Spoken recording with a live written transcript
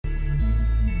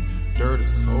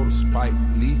water, soda, Spike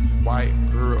Lee, white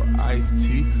girl, iced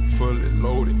tea, fully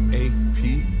loaded AP.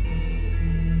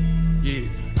 Yeah,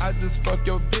 I just fuck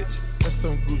your bitch and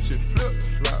some Gucci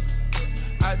flip-flops.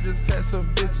 I just had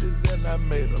some bitches and I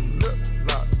made them lip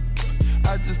lock.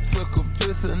 I just took a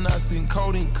piss and I seen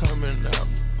codeine coming out.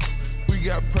 We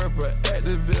got purple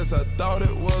activists, I thought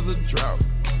it was a drought.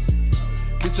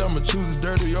 Bitch, I'ma choose it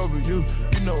dirty over you.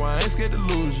 You know I ain't scared to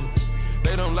lose you.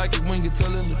 They don't like it when you're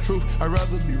telling the truth. I'd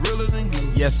rather be realer than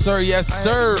you. Yes, sir. Yes,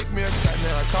 sir. Make me a cut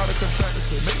now. I called a contractor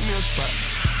to make me a spot.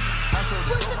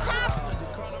 What's the top?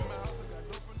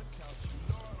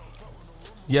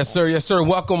 Yes, sir. Yes, sir.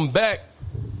 Welcome back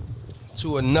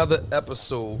to another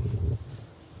episode.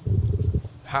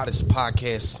 Hottest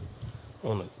podcast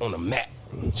on the map.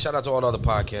 Shout out to all the other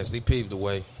podcasts. They paved the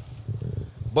way.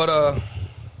 But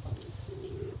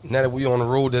now that we on the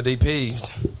road that they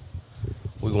paved,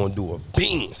 we're gonna do a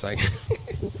beans. Like,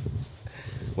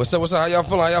 what's up? What's up? How y'all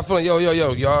feeling? Yo.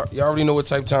 Y'all already know what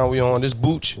type of time we on. This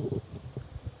Booch. You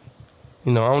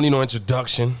know, I don't need no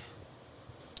introduction.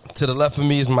 To the left of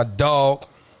me is my dog.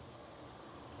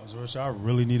 I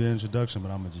really need an introduction,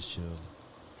 but I'm gonna just chill.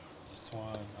 Just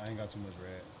twine. I ain't got too much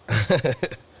rap.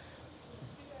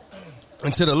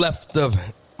 And to the left of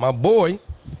my boy.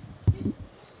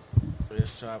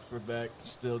 It's Chops. We're back.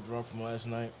 Still drunk from last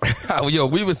night.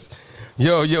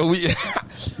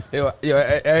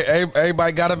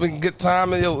 Everybody got up in good time.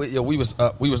 We was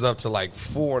up to like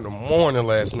 4 a.m.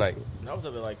 last night. I was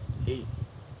up at like 8.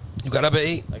 You got up at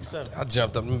 8? Like 7. I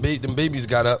jumped up. Them babies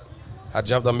got up. I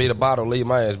jumped up, made a bottle, laid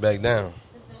my ass back down.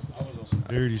 I was on some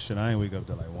dirty shit. I ain't wake up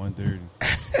till like 1:30.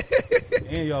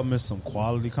 And y'all missed some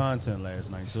quality content last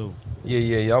night too.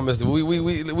 Yeah, y'all missed it. We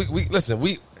listen.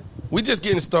 We just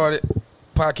getting started.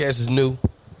 Podcast is new,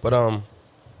 but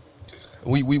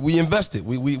we invested.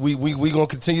 We gonna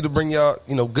continue to bring y'all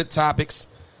good topics,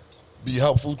 be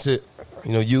helpful to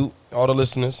you, all the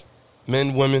listeners,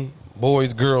 men, women,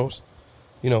 boys, girls.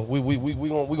 We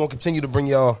gonna continue to bring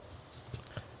y'all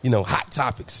hot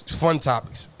topics, fun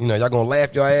topics. Y'all gonna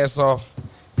laugh your ass off.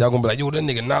 Y'all gonna be like, yo, that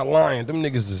nigga not lying. Them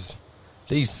niggas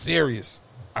they serious.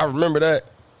 I remember that.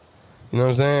 You know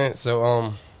what I'm saying?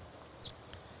 So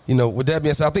with that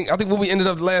being said, I think when we ended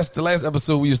up the last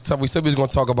episode we said we was gonna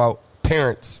talk about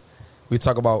parents. We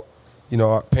talk about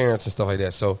our parents and stuff like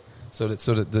that. So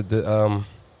the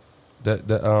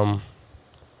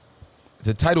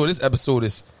title of this episode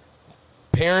is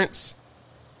Parents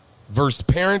versus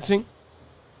Parenting.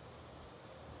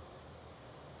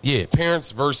 Yeah,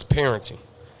 parents versus parenting.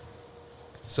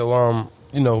 So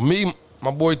me,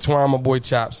 my boy Twine, my boy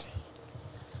Chops,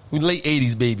 we late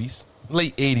 80s babies.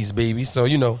 So we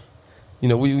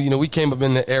came up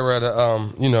in the era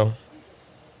of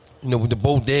with the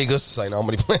bodegas. It's like, no, I'm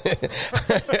gonna play.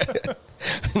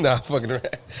 Nah, fucking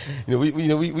right.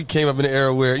 We came up in the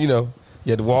era where you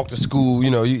had to walk to school.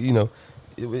 It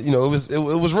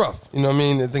was rough. You know what I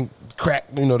mean? I think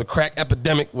the crack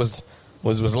epidemic was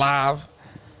live.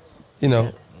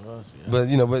 But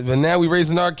now we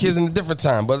raising our kids in a different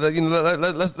time. But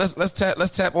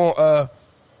let's tap on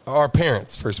our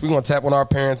parents first. We're gonna tap on our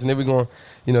parents, and then we're gonna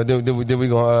then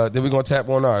we're gonna tap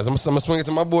on ours. I'm gonna swing it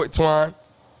to my boy Twine.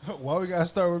 Why we gotta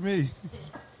start with me?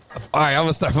 All right, I'm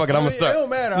gonna start. Fuck it, I'm gonna start. It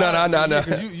don't matter. No.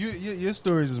 Because your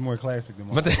stories is more classic than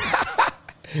mine.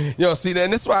 Yo, see that?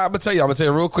 And this is why I'm gonna tell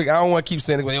you real quick. I don't want to keep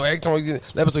saying it. Every time we get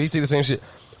an episode, he say the same shit.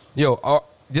 Yo,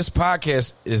 this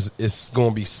podcast is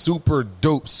gonna be super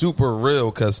dope, super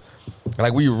real, because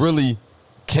like we really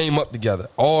came up together.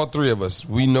 All three of us.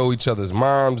 We know each other's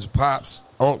moms, pops,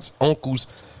 aunts, uncles.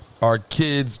 Our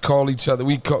kids call each other.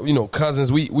 We call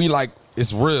cousins. We like,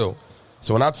 it's real.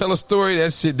 So when I tell a story,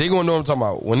 that shit, they gonna know what I'm talking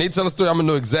about. When they tell a story, I'm gonna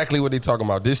know exactly what they talking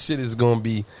about. This shit is gonna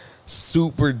be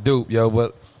super dope, yo.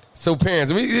 But so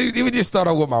parents, we just start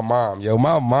off with my mom, yo.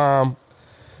 My mom,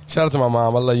 shout out to my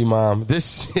mom. I love you, mom.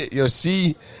 This shit, yo,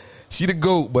 she the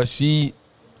GOAT, but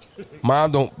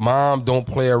mom don't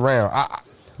play around.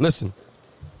 Listen,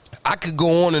 I could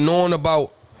go on and on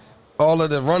about all of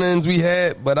the run-ins we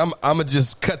had, but I'ma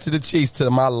just cut to the chase to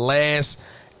my last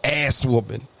ass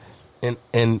whooping.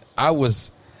 And I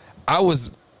was in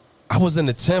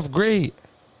the 10th grade.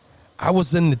 I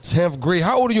was in the 10th grade.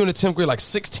 How old are you in the 10th grade? Like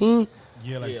 16?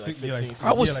 Yeah, like 15.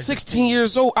 I was 16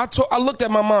 years old. I looked at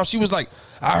my mom. She was like,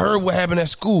 I heard what happened at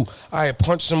school. I had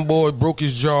punched some boy, broke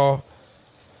his jaw.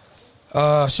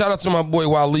 Shout out to my boy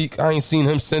Walik. I ain't seen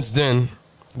him since then.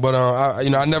 But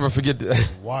I never forget that.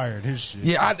 Wired his shit.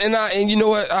 Yeah, and you know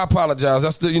what? I apologize. I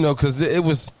still,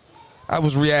 because I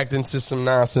was reacting to some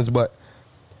nonsense, but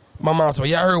my mom told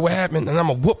me, yeah, I heard what happened, and I'm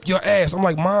gonna whoop your ass. I'm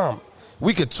like, Mom,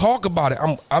 we could talk about it.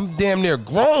 I'm damn near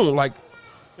grown. Like,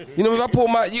 You know, if I pull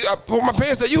my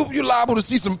pants down, you liable to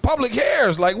see some public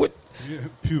hairs. Like what? Yeah,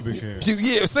 pubic hair.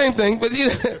 Yeah, same thing. But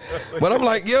but I'm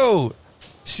like, yo,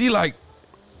 she like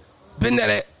been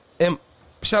that and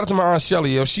shout out to my aunt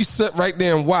Shelly, yo. She sat right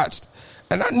there and watched,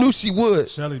 and I knew she would.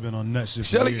 Shelly been on nut shit.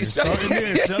 Shelly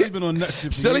Been on nut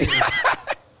shit. Shelly,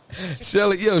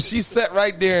 Shelly, yo, she sat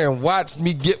right there and watched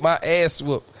me get my ass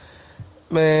whooped.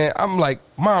 Man, I'm like,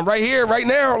 Mom, right here, right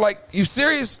now. Like, you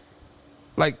serious?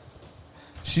 Like,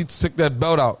 she took that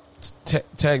belt out,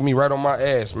 tagged me right on my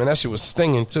ass. Man, that shit was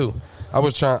stinging too. I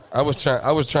was trying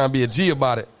to be a G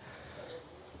about it.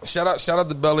 Shout out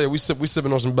to Bel Air. We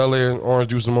sipping on some Bel Air and orange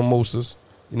juice and mimosas.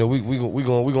 You know, we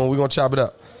gonna chop it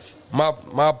up.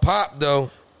 My pop though.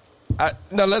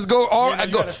 No, let's go.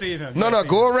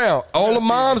 Go around. All the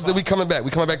moms that we coming back.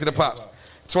 We coming back to the pops.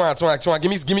 Twine.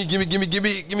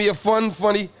 Give me a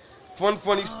funny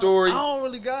story. I don't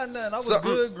really got nothing. I was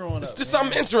good growing up. It's just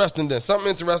something interesting then. Something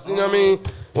interesting. You know what I mean?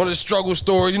 One of the struggle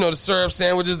stories. You know, the syrup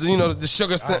sandwiches. The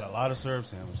sugar. I had a lot of syrup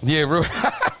sandwiches. Yeah, real.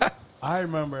 I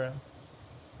remember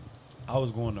I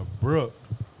was going to Brook.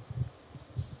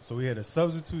 So we had a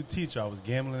substitute teacher. I was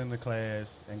gambling in the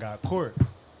class and got caught.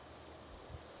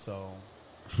 So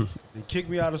they kicked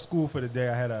me out of school for the day.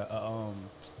 I had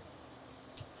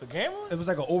for gambling? it was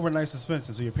like an overnight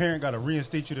suspension. So your parent got to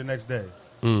reinstate you the next day.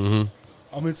 Mm-hmm.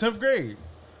 I'm in 10th grade.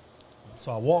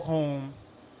 So I walk home.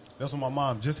 That's when my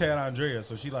mom just had Andrea.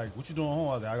 So she like, what you doing home?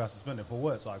 I was like, I got suspended. For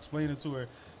what? So I explained it to her.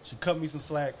 She cut me some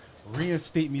slack,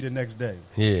 reinstate me the next day.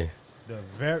 Yeah.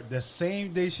 The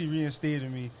same day she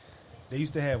reinstated me, they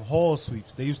used to have hall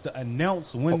sweeps. They used to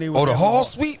announce when they were. Oh, the hall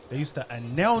sweep? They used to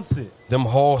announce it. Them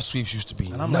hall sweeps used to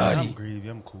be And I'm nutty. like, I'm gravy.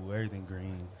 I'm cool. Everything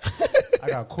green. I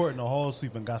got caught in the hall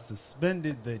sweep and got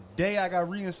suspended the day I got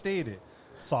reinstated.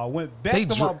 So I went back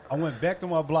to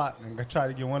my block and tried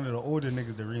to get one of the older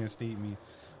niggas to reinstate me.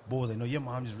 Boy was like, no, your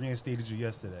mom just reinstated you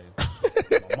yesterday.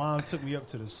 My mom took me up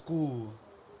to the school.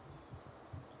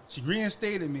 She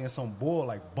reinstated me and some boy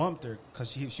like bumped her because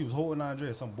she was holding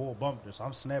Andrea. Some boy bumped her. So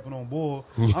I'm snapping on boy.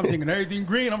 I'm thinking everything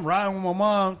green. I'm riding with my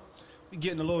mom. We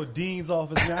getting the little Dean's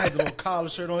office. Man, I had the little collar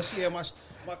shirt on. She had my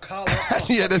collar up.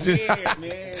 She had that shit. Head,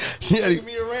 man. She had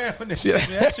me around. Man, that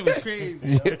shit was crazy.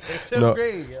 Yeah. 10th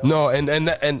grade. Yo. No,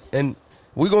 and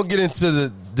we're gonna get into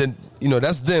the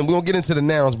that's them. We're gonna get into the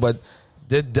nouns, but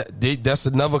that's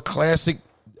another classic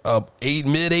mid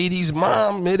 80s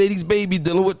mom, mid 80s baby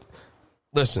dealing with.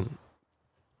 Listen,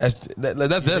 that's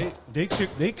they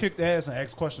kicked ass and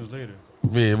asked questions later.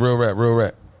 Yeah, real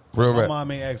rap. My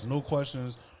mom ain't asked no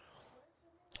questions.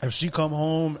 If she come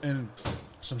home and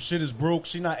some shit is broke,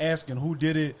 she not asking who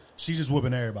did it. She just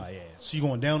whooping everybody ass. She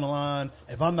going down the line.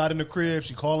 If I'm not in the crib,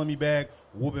 she calling me back,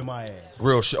 whooping my ass.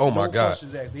 Real shit. Oh my God.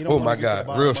 Oh my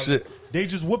God. Real shit. They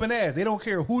just whooping ass. They don't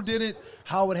care who did it,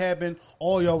 how it happened.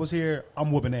 All y'all was here.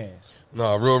 I'm whooping ass.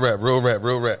 No, real rap.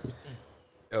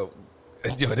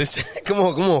 Yo, this. Come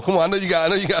on. I know you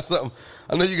got something.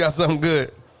 I know you got something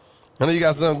good.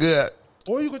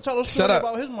 Or you could tell a story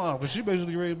about his mom because she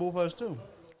basically raised both of us too.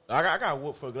 I got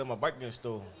whooped for letting my bike get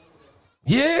stolen.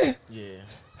 Yeah. Yeah.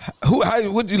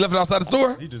 What you left it outside the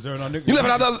store? He deserved our nigga. You left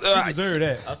it outside. He deserved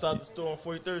that. Outside the store on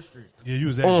 43rd Street. Yeah, you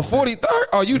was on 43rd.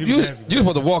 Oh, you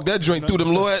supposed to walk that joint through them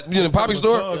little ass, the poppy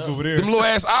store. Them little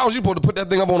ass aisles. You supposed to put that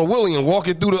thing up on a wheelie and walk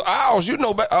it through the aisles. You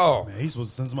know, oh man, he's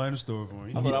supposed to send somebody in the store for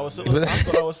him. I thought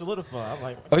I was solidified. I'm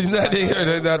like, oh, you know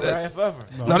that.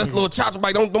 No, that's a little chopper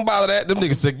bike. Don't bother that. Them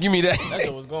niggas said, give me that. That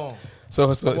shit was gone.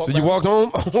 So you walked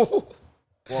home.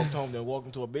 Walked home, then walked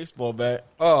into a baseball bat.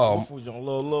 Oh,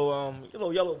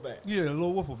 little yellow bat. Yeah, a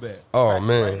little wiffle bat. Oh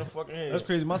man, right in the fucking head. That's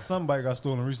crazy. My son bike got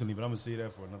stolen recently, but I'm gonna see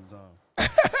that for another time.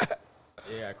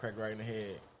 Yeah, I cracked right in the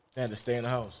head. I had to stay in the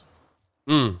house.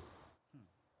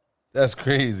 That's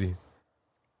crazy.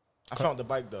 I found the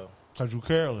bike though. Cause you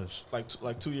careless.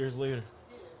 Like 2 years later.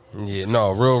 Yeah,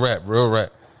 no, real rap.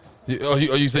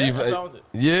 You say you found it?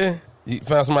 Yeah, you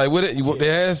found somebody with it. You whooped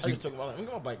their ass. I just took my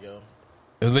bike, yo.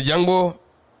 It was a young boy.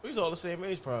 We was all the same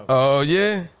age, probably. Oh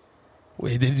yeah.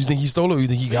 Wait, did you think he stole it? Or you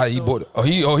think he bought it? Oh,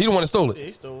 he the one that stole it. Yeah,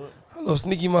 he stole it. A little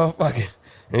sneaky motherfucker.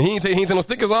 And he ain't take no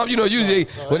stickers off. You know, usually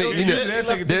when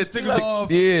they stickers off.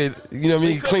 Yeah, you know what I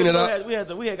mean. Clean it up.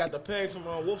 We had got the pegs from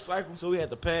Wolf Cycle, so we had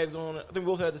the pegs on it. I think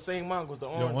we both had the same mangos. The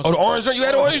orange. The orange joint. You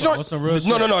had the orange joint?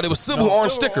 No. They were silver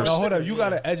orange stickers. No, hold up. You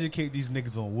gotta educate these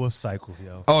niggas on Wolf Cycle,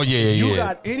 yo. Oh yeah. You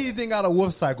got anything out of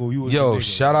Wolf Cycle? You was yo.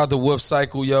 Shout out to Wolf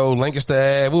Cycle, yo. Lancaster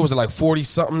Ave. What was it like 40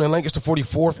 something in Lancaster?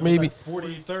 44th maybe. Like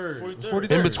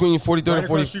 43rd. In between 43rd and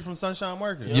 40th. Street from Sunshine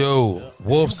Market. Yo,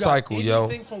 Wolf Cycle, yo.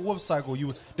 Anything from Wolf Cycle,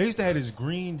 they used to have this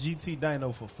green GT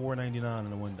dyno for $4.99 in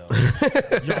the window.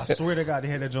 Yo, I swear to God, they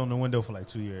had that joint in the window for like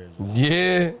 2 years.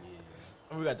 Yeah.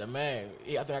 We got the mag.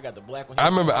 Yeah, I think I got the black one. I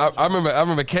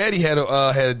remember. Caddy had a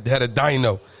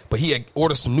dyno, but he had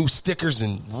ordered some new stickers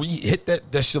and hit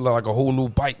that shit like a whole new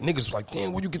bike. Niggas was like,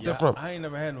 damn, where you get that from? I ain't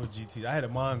never had no GT. I had a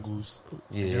Mongoose.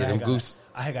 Yeah, them Goose.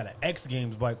 I had got an X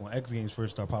Games bike when X Games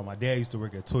first started popping. My dad used to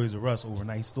work at Toys R Us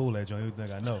overnight. He stole that joint. Everything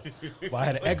I know. But I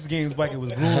had an X Games bike. It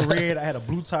was blue and red. I had a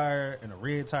blue tire and a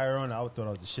red tire on it. I thought I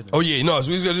was the shit. Oh yeah, no.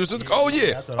 So oh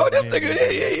yeah. Oh, this nigga.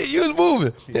 Yeah. You was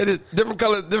moving. Yeah, different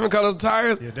color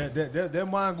tires. Yeah, that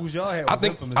Mongoose y'all had. I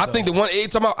think the one A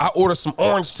talking about. I ordered some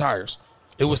orange tires.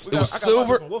 It was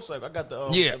silver. I got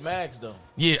the mags though.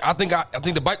 Yeah, I think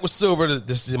the bike was silver.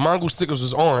 The Mongoose stickers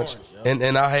was orange,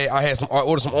 and I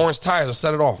ordered some orange tires. I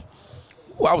set it off.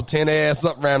 Ooh, I was tearing their ass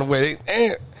up around the way.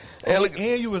 And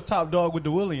you was top dog with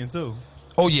the Willian too.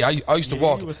 Oh yeah, I used to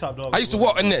walk. You was top dog. I used to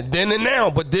walk, and then and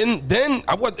now, but then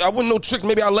I wasn't no trick.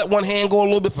 Maybe I let one hand go a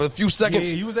little bit for a few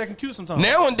seconds. Yeah, you was acting cute sometimes.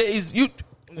 Nowadays, we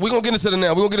gonna get into the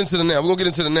now. We gonna get into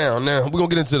the now. Now we gonna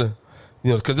get into the.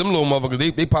 Because them little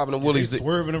motherfuckers, they popping the willies. They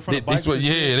swerving in front of bikes.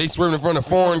 They swerving in front of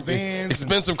foreign,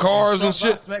 expensive cars and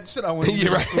shit. Smack shit I want to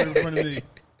swerve in front of me.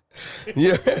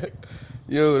 Yeah.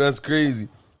 Yo, that's crazy.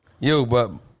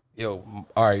 All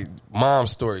right, mom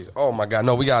stories. Oh my God,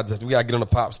 no, we got to get on the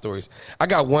pop stories. I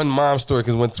got one mom story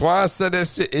because when Twine said that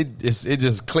shit, it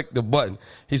just clicked the button.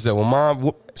 He said, "Well,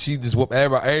 mom, she just whooped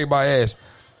everybody ass."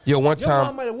 Yo, one time. Your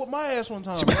mom might have whooped my ass one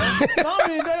time.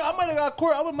 I might have got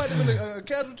court. I might have been a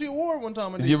casualty of war one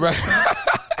time. You're right.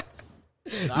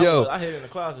 I hid in the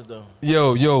closet though.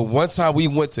 Yo, one time we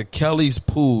went to Kelly's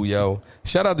Pool, yo.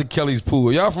 Shout out to Kelly's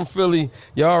Pool. Y'all from Philly,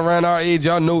 y'all around our age,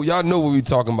 y'all know what we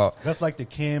talking about. That's like the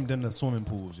Camden of swimming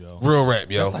pools, yo. Real rap,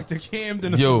 yo. That's like the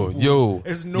Camden of swimming pools.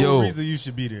 There's no reason you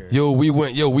should be there. We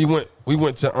went to we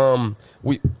went to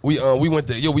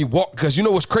we walked because you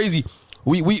know what's crazy?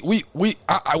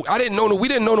 I didn't know we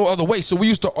didn't know no other way, so we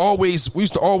used to always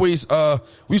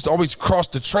cross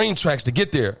the train tracks to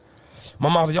get there. My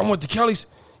mom said, y'all went to Kelly's?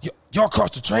 Y'all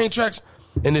crossed the train tracks?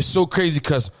 And it's so crazy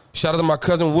because shout out to my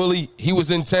cousin Willie. He was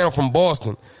in town from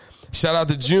Boston. Shout out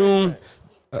to June.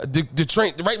 The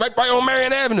train, right on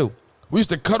Marion Avenue. We used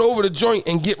to cut over the joint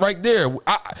and get right there. We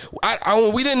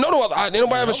didn't know no other. Didn't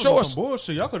nobody ever show us.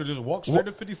 Bullshit. Y'all could have just walked straight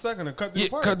to 52nd and cut through the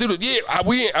park. I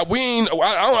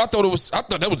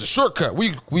thought that was a shortcut.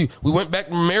 We went back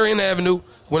to Marion Avenue,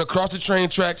 went across the train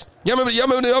tracks. Y'all remember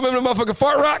the motherfucking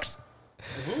Fart Rocks?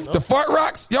 The Fart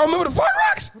Rocks? Y'all remember the Fart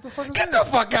Rocks? What the fuck is Get that?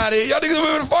 the fuck out of here. Y'all niggas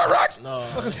remember the Fart Rocks? No.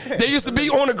 They used to be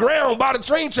on the ground by the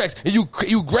train tracks. And you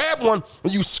grab one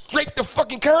and you scrape the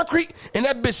fucking concrete and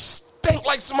that bitch stank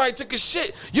like somebody took a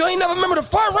shit. You ain't never remember the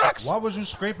Fart Rocks? Why was you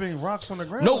scraping rocks on the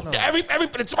ground? No,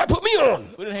 everybody somebody put me on.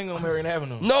 We didn't hang on Marion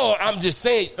Avenue. No, I'm just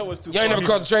saying. Y'all ain't never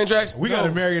crossed the train tracks? We got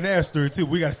a Marion Ave story too.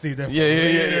 We got to see that.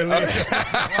 Yeah.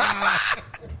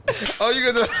 Oh, you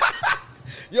guys are...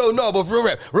 Yo, no, but real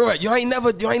rap. You ain't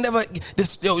never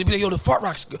this. The Fart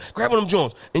Rocks. Grab one of them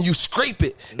joints and you scrape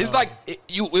it. No. It's like it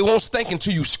won't stink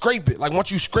until you scrape it. Like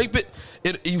once you scrape it,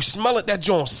 you smell it. That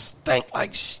joint stink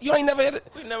like you ain't never had it.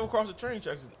 We never crossed the train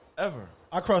tracks ever.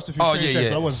 I crossed a few train tracks,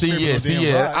 but I wasn't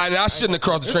I shouldn't have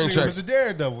crossed the train tracks. It was a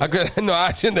daredevil.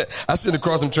 I shouldn't have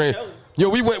crossed them train. Yo,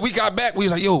 we got back. We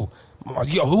was like, yo,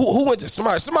 who went to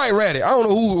somebody read it? I don't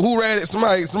know who read it.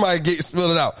 Somebody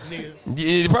spilled it out.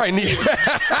 Yeah, probably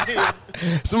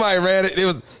nigga. Somebody read it. They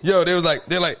was like,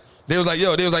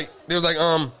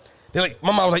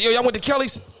 my mom was like, yo, y'all went to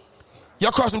Kelly's?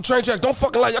 Y'all crossed some train tracks. Don't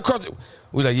fucking lie. Y'all crossed it.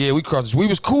 We like, yeah, we crossed it. We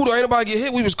was cool though. Ain't nobody get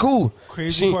hit. We was cool.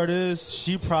 Crazy part is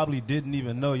she probably didn't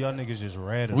even know y'all niggas just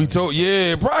read it. We told,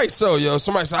 yeah, probably so, yo.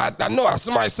 Somebody said, I know.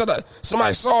 Somebody said that.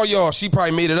 Somebody saw y'all. She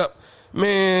probably made it up.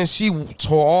 Man, she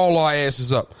tore all our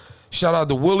asses up. Shout out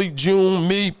to Willie, June,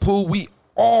 me, Pooh. We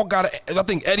all got I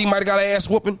think Eddie might have got an ass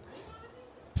whooping.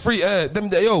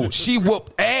 She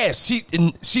whooped ass.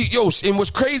 And what's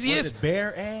crazy is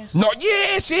bare ass. No,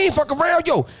 yeah, she ain't fucking around.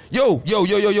 Yo.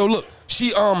 Look,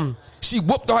 she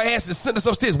whooped our ass and sent us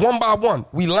upstairs one by one.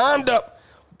 We lined up.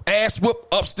 Ass whoop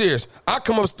upstairs. I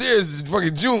come upstairs,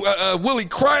 fucking June, Willie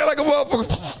crying like a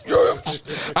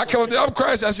motherfucker. I come up there, I'm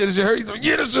crying. I said, "Is it her?" He's like,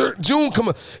 "Yeah, this her." June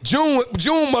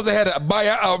must have had a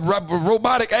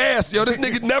robotic ass. Yo, this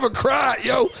nigga never cried.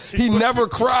 Yo, he never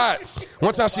cried.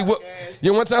 One time she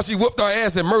whooped our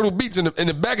ass at Myrtle Beach in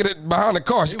the back of behind the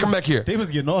car. She come back here. They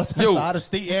was getting all types of out of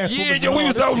state ass. Yeah, we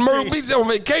was out in Myrtle Beach on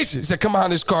vacation. She said, "Come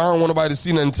behind this car. I don't want nobody to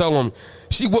see nothing." Tell them.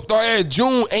 She whooped our ass.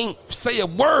 June ain't say a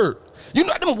word. You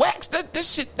know them wax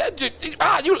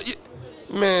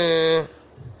man.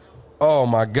 Oh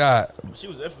my God. She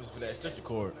was infamous for that extension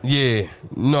cord. Yeah.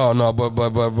 No, but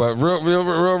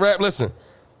real rap. Listen.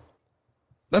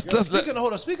 Speaking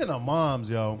of moms,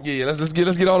 yo. Yeah. Let's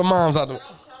get all the moms out there.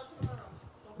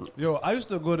 Yo, I used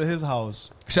to go to his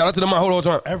house. Shout out to the mom. Hold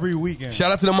on. Every weekend.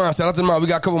 Shout out to the mom. Shout out to the mom. We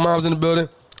got a couple moms in the building.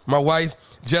 My wife,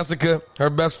 Jessica, her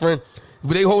best friend.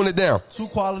 But they holding it down. 2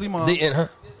 quality moms. They in her.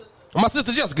 My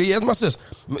sister Jessica, yeah, that's my sis.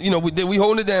 You know, we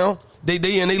holding it down. They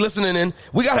listening in.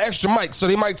 We got an extra mic, so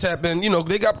they might tap in. You know,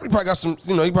 he probably got some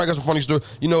funny story.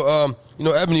 You know,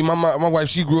 Ebony, my wife,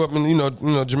 she grew up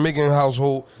in Jamaican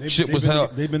household. Shit was hell.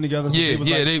 They've been together. Since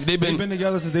they've been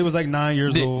together since they was like 9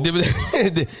 years old.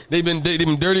 They've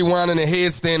been dirty whining and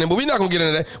headstanding, but we're not gonna get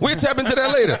into that. We'll tap into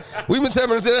that later. We've been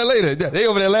tapping into that later. They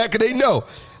over there laughing, 'cause they know.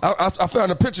 I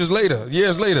found the pictures later,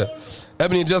 years later.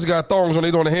 Ebony and Jessica got thongs when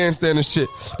they doing the handstand and shit.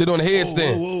 They doing the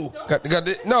headstand. Whoa.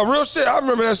 No, real shit. I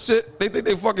remember that shit. They think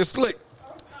they fucking slick.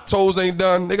 Toes ain't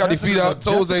done. They got their feet out.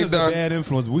 Toes ain't done. Jessica's a bad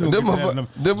influence. We gonna get them.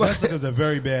 Jessica's a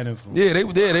very bad influence. Yeah,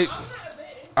 they.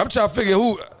 I'm trying to figure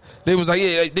who. They was like,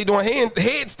 yeah, they doing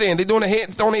headstand. They doing the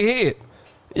hands on their head.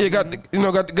 Yeah, got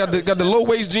the low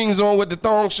waist jeans on with the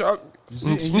thong short.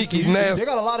 Sneaky nasty. They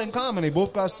got a lot in common. They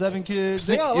both got 7 kids.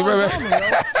 They got a lot in common, yo.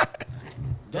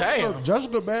 Damn.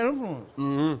 Jessica, bad influence.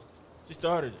 Mm-hmm. She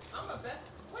started it.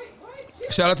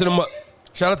 Shout out to the mothers.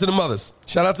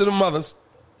 Shout out to the mothers.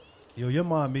 Yo, your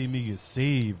mom made me get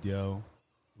saved, yo.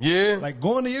 Yeah. Like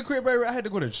going to your crib, I had to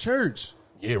go to church.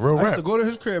 Yeah, real I rap. used to go to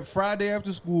his crib Friday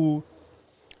after school,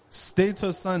 stay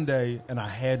till Sunday, and I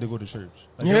had to go to church.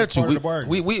 Like, You had to. part of the bargain.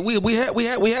 We had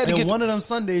to And get. one of them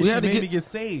Sundays, we she had to made get- me get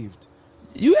saved.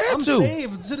 You had I'm to.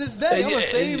 saved to this day. I'm a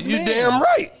saved you man. damn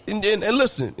right. And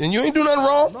listen, and you ain't do nothing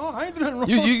wrong. No, I ain't doing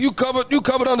nothing wrong. You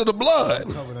covered under the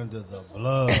blood. covered under the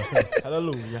blood.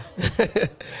 Hallelujah.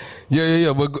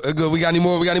 Yeah. But good. We got any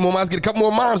more? Moms? Get a couple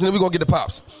more moms, and then we gonna get the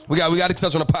pops. We got to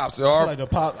touch on the pops. All right?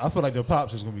 I feel like the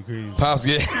pops is gonna be crazy. Pops,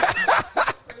 yeah.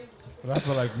 I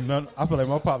feel like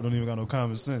my pop don't even got no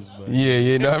common sense. But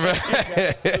Yeah, no,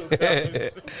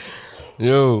 right.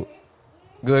 Yo.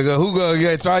 Good. Who go?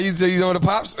 Yeah, try you go to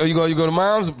pops, or you go to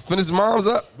moms? Finish the moms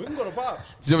up. we can go to pops.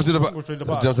 Jump to the Go pops. straight to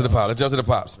Let's pops. jump to the pops. Let's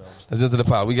jump to the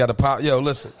pops. We got the pop. Yo,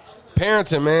 listen,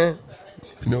 parenting, man.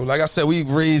 You know, like I said, we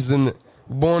born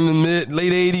in the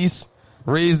late '80s,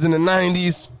 raised in the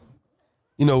 '90s.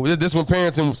 You know, this when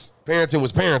parenting was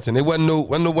parenting. It wasn't no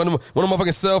one of them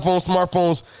motherfucking cell phones,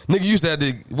 smartphones. Nigga used to have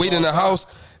to wait in the house,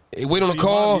 wait on the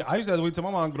call. I used to have to wait till my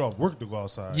mom get off work to go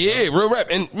outside. Yeah, real rap.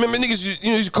 And remember niggas,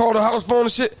 you call the house phone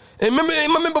and shit. And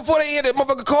remember before they had that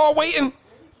motherfucking call waiting?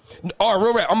 All right,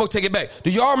 real rap. I'm gonna take it back.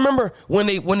 Do y'all remember when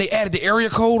they added the area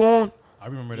code on? I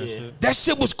remember that shit. That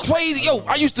shit was crazy. Yo,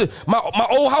 I used to my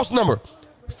old house number.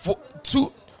 It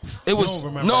was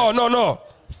don't remember no.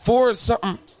 4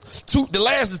 something. The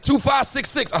last is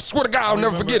 2566. I swear to God, I'll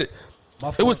never forget it.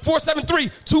 It was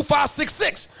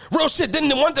 473-2566. Real shit. Then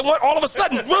the one all of a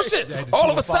sudden, real shit. All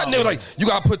of a sudden they was like, you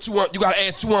gotta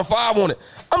add 215 on it.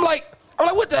 I'm like,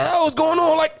 what the hell is going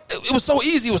on? Like, it was so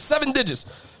easy. It was 7 digits.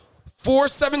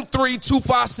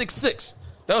 473-2566.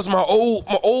 That was my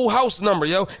old house number,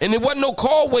 yo. And there wasn't no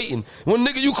call waiting. When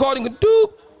nigga you called and go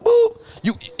doop, boop.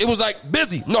 It was like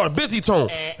busy. No, the busy tone.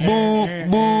 Boop,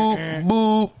 boop,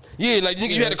 boop. Yeah, like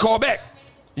nigga, you had to call back.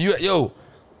 Yo,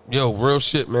 real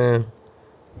shit, man.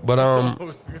 But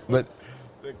The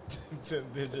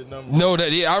 10-digit number. no,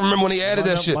 I remember when they added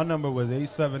that shit. My number was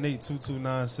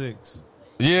 878-2296.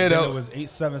 Yeah, Then that it was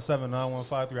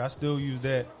 877-9153. I still use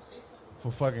that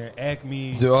for fucking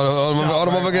Acme. all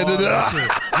the motherfuckers did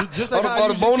that. Just like All how I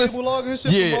the use your bonus. cable log and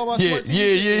shit Yeah, from all my smart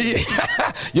TV.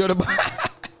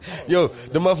 Yo,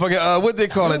 the motherfucking what they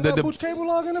call You it? got The Booch cable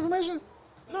log and information?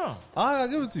 No. I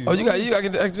gotta give it to you. oh, you got to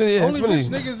get the extra. Yeah, Only rich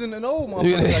Xfinity. niggas in the old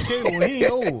motherfuckers got cable. He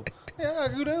ain't old. Yeah, I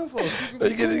got good info. So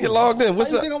You get logged in. What's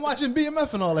How you up? think I'm watching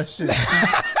BMF and all that shit?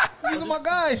 These are my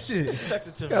guys shit. Text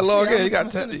it to me. You got log Yeah, in. You got I'm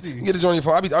sending it to you. you get this on your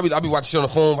phone. I be watching shit on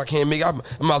the phone if I can't make it. I'm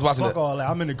out watching Fuck that. all that.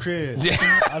 I'm in the crib. Yeah.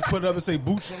 I put it up and say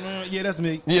Booch. Yeah, that's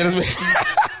me. Yeah, that's me.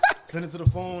 Send it to the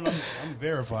phone. I'm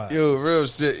verified. Yo, real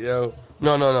shit, yo.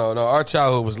 No. Our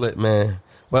childhood was lit, man.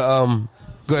 But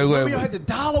go Remember ahead. y'all had the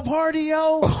dollar party,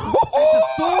 yo? At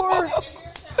the store?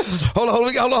 Hold on.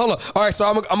 All right, so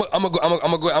I'm gonna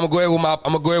go ahead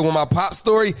with my pop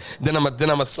story. Then I'm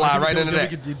gonna slide right into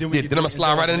that. Then I'm gonna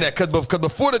slide right into that. Cause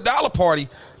before the dollar party,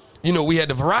 you know, we had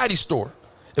the variety store.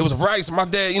 It was a variety. So my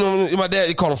dad, he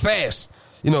called him Fast.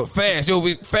 Fast.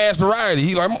 Fast variety.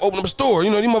 He like, I'm opening up a store.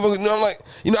 I'm like,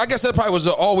 I guess that probably was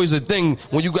always a thing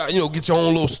when you got, get your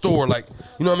own little store. Like,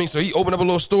 you know what I mean? So he opened up a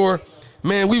little store.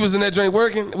 Man, we was in that joint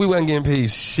working. We wasn't getting paid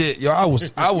shit, yo. I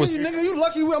was. Yeah, nigga, you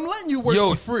lucky I'm letting you work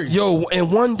for free.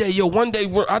 And one day,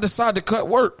 I decided to cut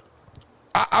work.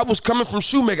 I was coming from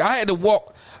Shoemaker. I had to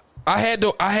walk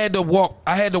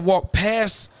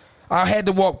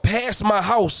past my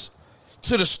house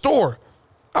to the store.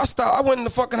 I stopped. I went in the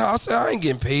fucking house. I said, I ain't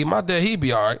getting paid. My dad, he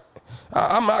be all right.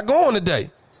 I'm not going today.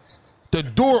 The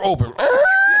door opened.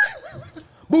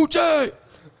 Boochie.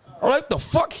 I'm like, the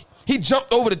fuck? He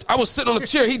jumped over I was sitting on the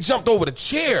chair. He jumped over the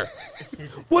chair.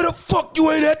 Where the fuck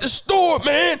you ain't at the store,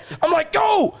 man? I'm like,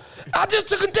 yo, I just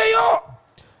took a day off.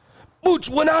 Booch,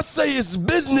 when I say it's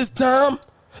business time,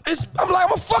 I'm like,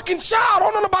 I'm a fucking child. I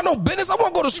don't know about no business. I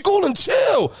want to go to school and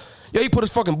chill. Yo, he put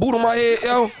his fucking boot on my head,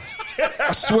 yo.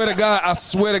 I swear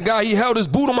to God, he held his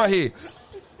boot on my head.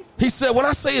 He said, when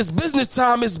I say it's business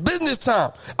time, it's business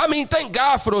time. I mean, thank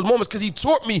God for those moments because he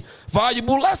taught me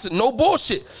valuable lesson. No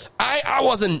bullshit.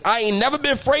 I ain't never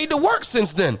been afraid to work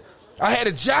since then. I had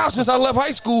a job since I left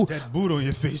high school. That boot on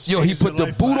your face. Yo, he put the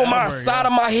boot on my side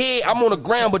of my head. I'm on the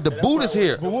ground, but the boot is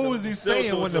here. But what was he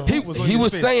saying when the boot was on He your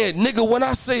was face? saying, nigga, when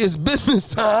I say it's business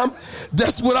time,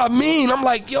 that's what I mean. I'm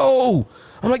like, yo,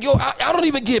 I don't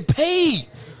even get paid.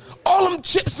 All them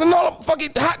chips and all them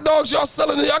fucking hot dogs y'all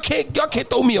selling, y'all can't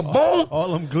throw me a bone.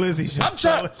 All them glizzy. I'm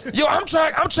trying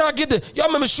to get y'all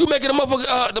remember Shoemaker,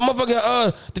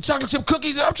 the chocolate chip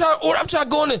cookies. I'm trying to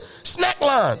go on the snack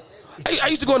line. I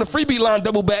used to go on the freebie line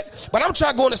double back, but I'm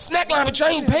trying to go on the snack line, but y'all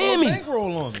ain't paying me.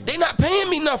 They not paying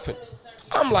me nothing.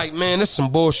 I'm like, man, this is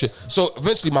some bullshit. So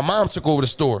eventually my mom took over the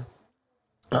store.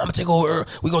 I'm gonna take over.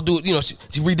 We gonna do it. You know, she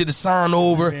redid the sign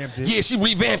over. Yeah, she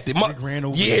revamped it.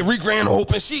 Re-grand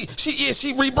open.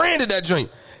 She rebranded that joint.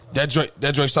 That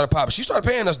joint started popping. She started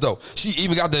paying us though. She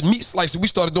even got the meat slicer. We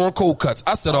started doing cold cuts.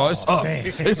 I said, it's up. Man.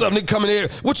 It's up. Nigga coming here.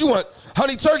 What you want?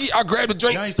 Honey turkey? I grabbed the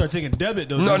drink. Now you start taking debit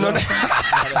though. No. No,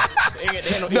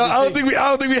 I don't think we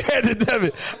had the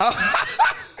debit.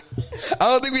 I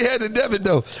don't think we had the debit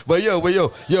though. But yo, we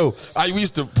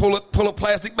used to pull up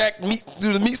plastic back meat,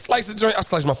 do the meat slicer joint. I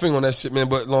sliced my finger on that shit, man,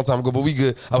 but a long time ago. But we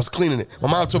good. I was cleaning it. My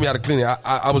mom told me how to clean it.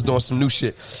 I was doing some new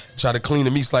shit. Try to clean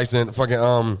the meat slicer and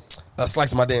fucking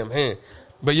slicing my damn hand.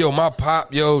 But yo, my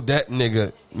pop, that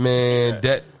nigga, man,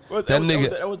 that nigga.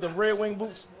 That was the Red Wing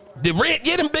boots. The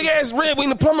them big ass Red Wing,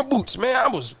 the plumber boots, man.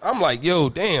 I'm like, yo,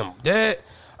 damn, Dad.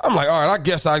 I'm like, all right, I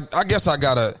guess I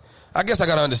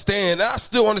gotta understand. I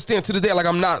still understand to this day. Like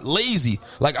I'm not lazy.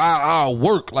 Like I'll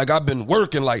work. Like I've been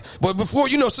working. Like, but before,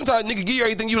 sometimes nigga give you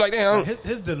everything. You like, damn.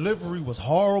 His delivery was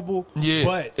horrible. Yeah,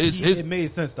 but it made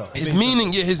sense though. His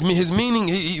meaning. His meaning.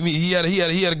 He had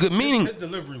a good meaning. His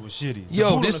delivery was shitty. Yo,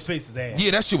 the boot on the face is ass.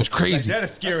 Yeah, that shit was crazy. Like, that'll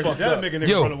scare them. That'll make a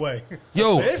nigga run away.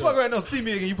 Yo, they fuck around, don't see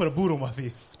me again. You put a boot on my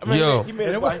face. I mean, he made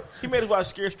his wife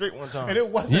scared straight one time. And it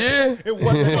wasn't. Yeah, it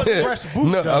wasn't a fresh boot.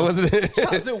 No, I wasn't.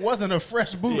 It wasn't a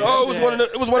fresh boot. Oh, it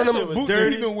was one of them boots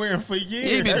that he been wearing for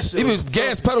years. He was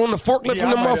gas pedal on the forklift from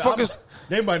them motherfuckers.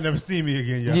 They might never see me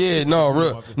again. Y'all. Yeah, no,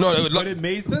 real. No, but it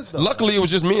made sense though. Luckily, it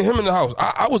was just me and him in the house.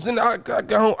 I was in there. I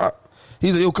got home.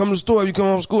 He's like, yo, come to the store. You come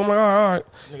home from school. I'm like, all right.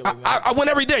 I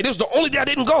went every day. This was the only day I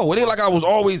didn't go. It ain't like I was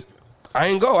always. I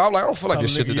ain't go. I was like, I don't feel like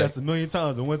this shit today. Yes, a million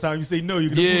times. And one time you say no, you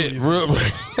get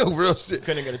real shit.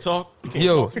 Couldn't get a talk. You can't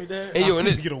talk to me, Dad. Hey, yo,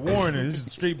 and you get a warning. This is a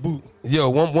straight boot. Yo,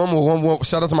 one more.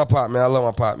 Shout out to my pop, man. I love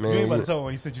my pop, man. You ain't about to tell him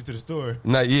when he sent you to the store.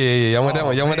 Nah, yeah. I want that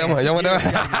one. Y'all want that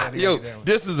one. Yo,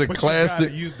 this is a classic. You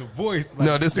gotta use the voice.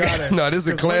 Like, this is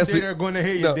a classic. They're going to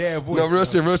hear your dad's voice. No, real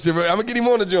shit. I'm gonna get him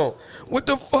on the joint. What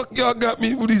the fuck y'all got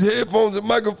me with these headphones and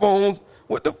microphones?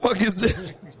 What the fuck is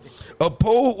this? A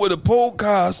pole with a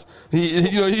podcast.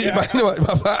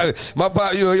 My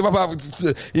pop, he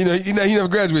never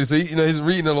graduated, so he's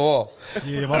reading on the wall.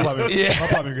 Yeah, my pop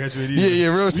graduated. Yeah,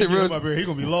 real shit. He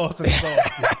gonna be lost in the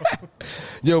sauce.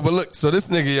 Yo, but look, so this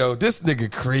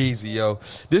nigga crazy, yo.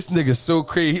 This nigga so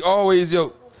crazy. He always, he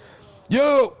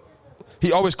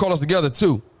always called us together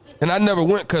too. And I never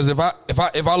went because if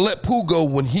I let Pooh go,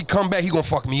 when he come back, he gonna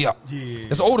fuck me up. Yeah,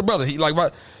 it's an older brother. He like,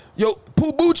 yo,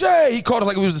 Pooh Boochie. He called it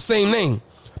like it was the same name.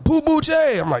 Pooh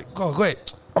Boochie. I'm like, go ahead.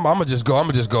 I'm gonna just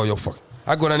go. Yo, fuck.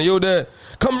 I go down to yo, Dad.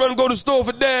 Come run and go to the store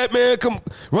for Dad, man. Come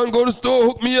run, go to the store,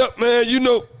 hook me up, man.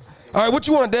 All right, what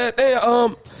you want, Dad? Hey,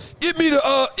 get me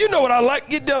the, you know what I like.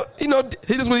 Get the,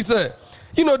 this is what he said.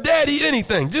 Dad eat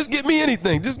anything. Just get me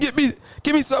anything. Just give me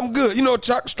something good.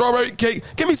 Chocolate, strawberry cake.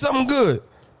 Give me something good.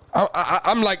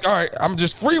 I'm like, all right, I'm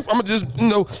just free. I'm a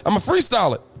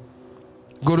freestyle it.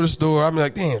 Go to the store. I'm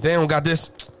like, damn, they don't got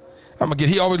this.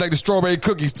 He always like the strawberry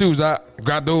cookies too. So I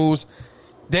got those.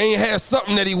 They ain't had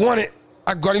something that he wanted.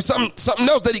 I got him something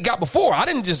else that he got before. I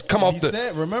didn't just come off the.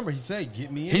 He said,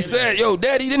 get me in. He said, yo,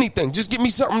 Dad, eat anything. Just give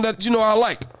me something that I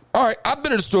like. All right, I've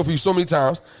been to the store for you so many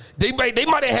times. They might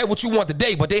have had what you want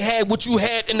today, but they had what you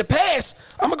had in the past.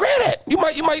 I'm a grad at. You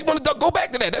might want to go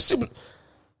back to that. That shit.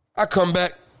 I come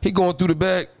back. He going through the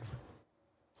bag.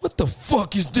 What the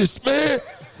fuck is this, man?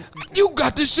 You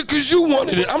got this shit because you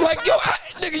wanted it. I'm like, yo,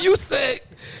 nigga, you said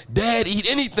Dad, eat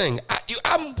anything. I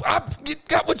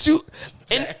got what you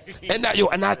and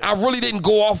I really didn't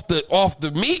go off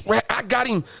the meat. Right? I got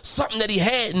him something that he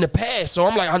had in the past, so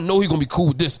I'm like, I know he's gonna be cool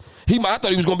with this. I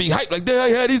thought he was gonna be hyped. Like, Dad, I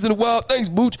had these in the wild. Thanks,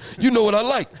 Booch. You know what I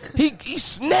like. He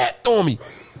snapped on me.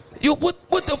 Yo,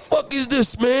 what the fuck is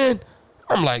this, man?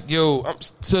 I'm like, yo,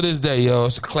 to this day, yo,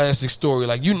 it's a classic story.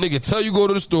 Like, you nigga, tell you go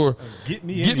to the store, get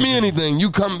me anything.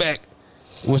 You come back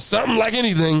with something like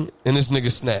anything, and this nigga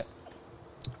snap.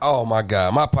 Oh my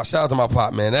God, my pop! Shout out to my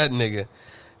pop, man. That nigga.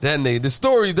 The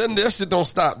story, that shit don't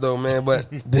stop though, man. But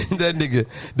that nigga,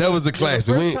 that was a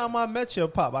classic. The first time I met your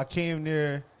pop, I came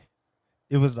there.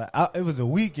 It was a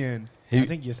weekend. I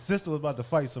think your sister was about to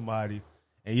fight somebody.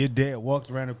 And your dad walked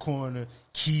around the corner,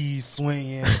 keys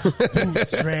swinging,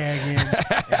 boots dragging,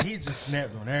 and he just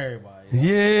snapped on everybody.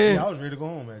 Yeah. I was ready to go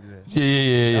home after that.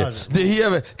 Yeah. Did he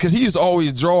ever? Because he used to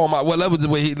always draw on my. Well, that was the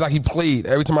way he played.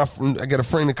 Every time I get a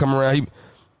friend to come around,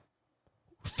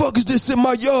 fuck is this in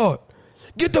my yard?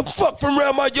 Get the fuck from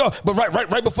around my yard. But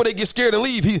right before they get scared and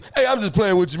leave, hey, I'm just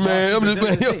playing with you, man. I'm just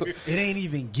playing. It ain't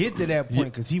even get to that point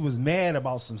because he was mad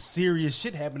about some serious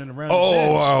shit happening around.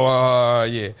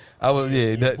 Yeah. I was,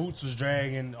 yeah. That boots was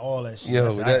dragging, all that shit.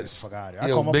 Yo, that's fuck out of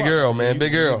here. Big Earl, man.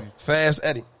 Big Earl. Fast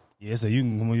Eddie. Yeah, so you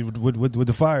can come with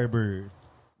the Firebird.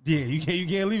 Yeah, you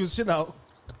can't leave his shit out.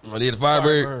 Oh, yeah, the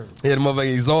Firebird. He had a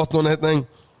motherfucking exhaust on that thing.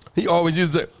 He always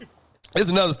used to. It's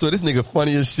another story. This nigga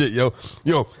funny as shit, yo.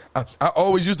 I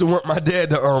always used to want my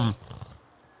dad to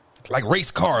like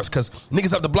race cars, cause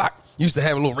niggas up the block used to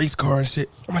have a little race car and shit.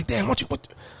 I'm like, damn, what?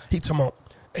 He talking about,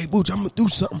 hey, Booch, I'm gonna do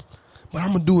something, but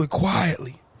I'm gonna do it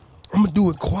quietly. I'm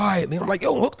like,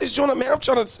 yo, hook this joint up, man. I'm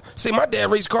trying to say my dad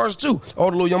raced cars too.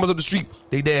 All the little youngers up the street,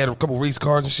 they dad had a couple race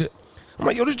cars and shit. I'm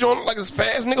like, yo, this joint like it's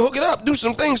fast, nigga. Hook it up, do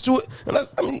some things to it.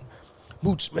 And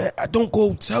Booch, man, I don't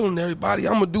go telling everybody.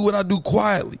 I'm gonna do what I do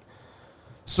quietly.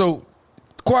 So,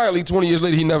 quietly, 20 years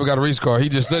later, he never got a race car. He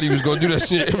just said he was going to do that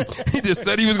shit. He just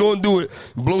said he was going to do it.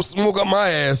 Blow smoke up my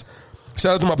ass.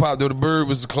 Shout out to my pop, though. The Bird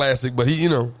was a classic, but he,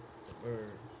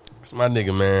 it's my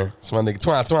nigga, man. It's my nigga.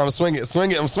 Twine, I'm swinging it.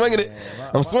 I'm swinging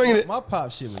it. My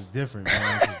pop shit was different,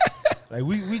 man. Like,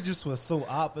 we just was so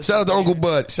opposite. Shout out to Uncle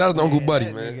Bud. Shout out to Uncle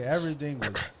Buddy, man. Nigga, everything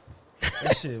was,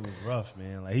 that shit was rough,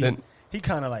 man. Like, he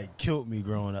kind of, like, killed me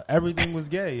growing up. Everything was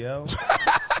gay, yo.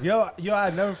 Yo,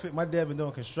 I never fit. My dad been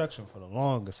doing construction for the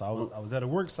longest. So I was at a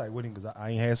work site with him because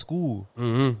I ain't had school.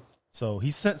 Mm-hmm. So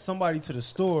he sent somebody to the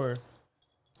store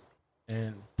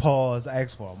and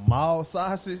asked for a mild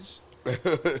sausage. And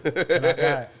I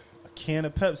got a can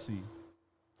of Pepsi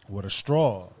with a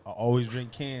straw. I always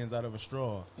drink cans out of a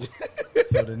straw.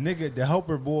 So the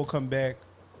helper boy come back.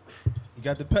 He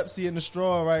got the Pepsi in the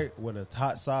straw, right, with a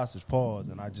hot sausage.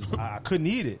 And I couldn't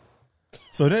eat it.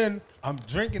 So then I'm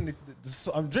drinking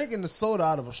the soda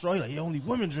out of a straw. He's like, yeah, only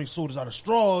women drink sodas out of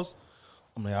straws.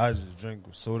 I'm like, I just drink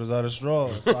sodas out of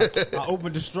straws. So I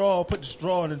opened the straw, put the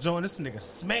straw in the joint. This nigga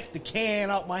smacked the can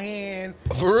out my hand.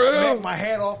 For real? Smacked my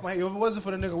hat off my hand. If it wasn't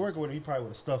for the nigga working with him, he probably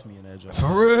would have stuffed me in that joint.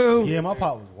 For real? Yeah, my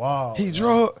pop was wild. He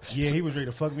drunk? Yeah, he was ready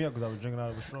to fuck me up because I was drinking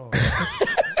out of a straw.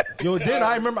 Yo, then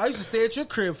I remember I used to stay at your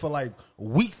crib for like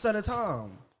weeks at a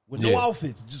time. With no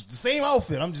outfits, just the same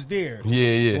outfit. I'm just there.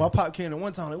 Yeah. My pop came in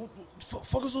one time, like, what the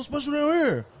fuck is so special down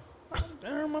here?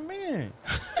 Damn, my man.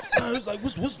 I was like,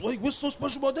 what's so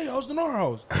special about their house than our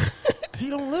house? He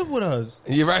don't live with us.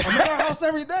 You're right. I'm at our house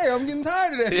every day. I'm getting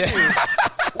tired of that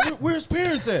shit. Where's his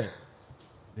parents at?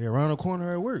 They're around the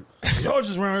corner at work. Y'all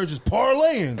just around here just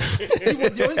parlaying.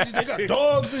 They got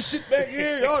dogs and shit back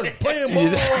here. Y'all just playing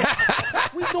ball.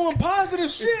 We doing positive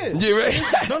shit. Yeah, right.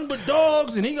 Nothing but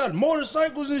dogs, and he got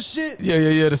motorcycles and shit.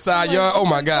 Yeah. The side yard. Oh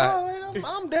my God.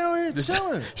 I'm down here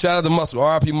chilling. Shout out to Muscle.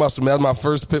 R.I.P. Muscle, man. That was my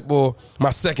first pit bull. My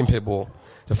second pit bull.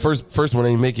 The first one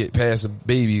didn't make it past a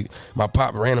baby. My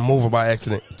pop ran him over by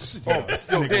accident.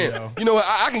 Oh, damn. You know what?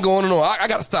 I can go on and on. I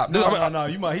gotta stop. No.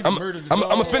 You might. He murdered the dog.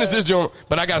 I'm gonna finish this joint,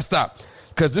 but I gotta stop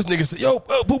because this nigga said, "Yo,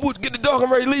 boo boo, get the dog.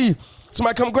 I'm ready to leave."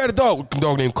 Somebody come grab the dog. A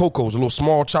dog named Coco's a little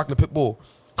small chocolate pit bull.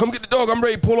 Come get the dog. I'm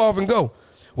ready to pull off and go.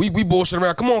 We bullshit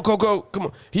around. Come on, Coco. Come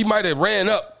on. He might have ran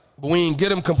up, but we didn't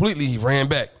get him completely. He ran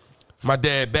back. My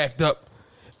dad backed up.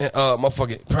 And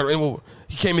motherfucking,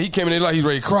 he came in there like he's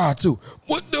ready to cry too.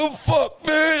 What the fuck,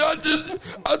 man?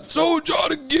 I told y'all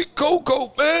to get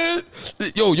Coco, man.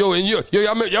 Yo, y'all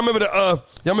remember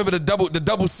the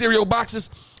double cereal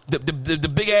boxes,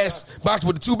 the big ass box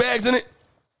with the 2 bags in it.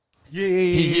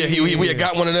 Yeah. We had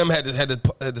got one of them. Had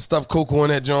the stuffed Coco in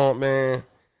that joint, man.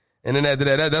 And then after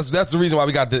that, that's the reason why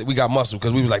we got muscle,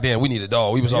 because we was like, damn, we need a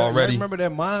dog. We was already. Remember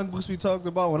that mongoose we talked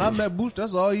about? When I met Boost,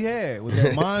 that's all he had. With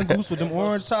that mongoose with them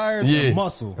orange tires and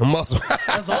muscle. And muscle.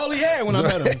 That's all he had when I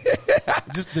met him.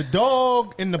 Just the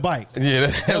dog and the bike. Yeah,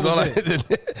 that's all I had.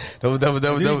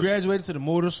 Then he graduated to the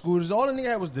motor scooters. All the nigga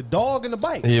had was the dog and the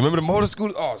bike. Yeah, remember the motor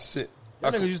scooter? Oh, shit.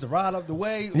 That nigga used to ride up the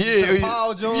way. Yeah.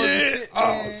 Power Jones and shit,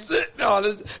 man. Shit. No,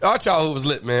 our childhood was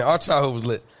lit, man. Our childhood was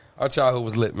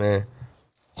lit, man.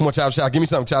 Come on, Chop. Give me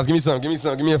something, Chops. Give me something.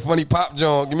 Give me a funny pop,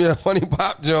 John. Give me a funny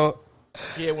pop, John.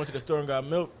 Yeah, went to the store and got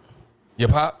milk. Your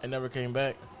pop? And never came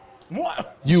back.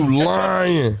 What? You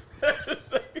lying.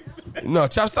 No,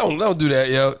 Chops, don't do that,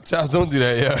 yo. Chops, don't do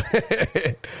that, yo.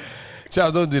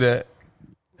 Chops, don't do that.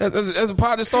 That's a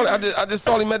pop. I just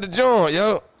saw him at the joint,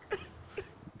 yo.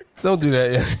 Don't do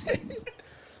that, yo.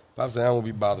 Pop said, I won't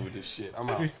be bothered with this shit. I'm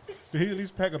out. Did he at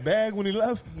least pack a bag when he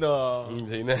left? No.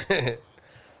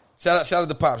 Shout out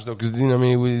to Pops, though, because, you know what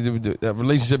I mean, that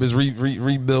relationship is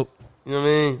rebuilt. You know what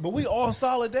I mean? But we all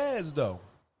solid dads, though.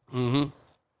 Mm-hmm.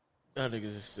 That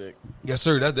niggas is sick. Yes,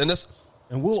 sir.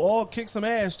 And we'll all kick some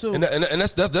ass, too. And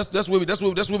that's where we going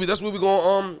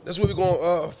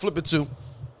flip it to.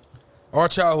 Our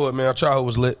childhood, man. Our childhood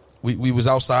was lit. We was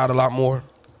outside a lot more.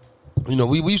 You know,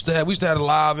 we used to have a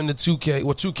live in the 2K.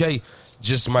 Well, 2K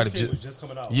just might have just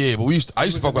coming out. Yeah, but I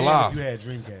used to fuck with live. You had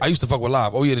Dreamcast. I used to fuck with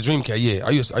live. Oh yeah, the Dreamcast. Yeah,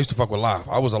 I used to fuck with live.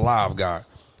 I was a live guy.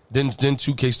 Then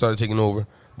 2K started taking over.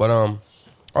 But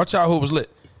our childhood was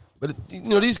lit. But you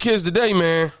know, these kids today,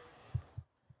 man.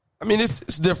 I mean, it's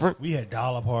different. We had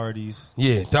dollar parties.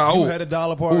 Yeah, you had a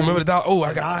dollar party. Oh, remember the dollar? Oh,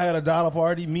 I had a dollar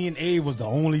party. Me and Abe was the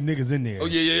only niggas in there. Oh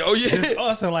yeah. It's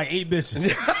us and like 8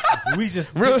 bitches. We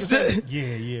just real shit.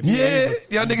 Yeah.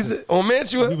 Y'all niggas on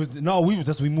Mantua.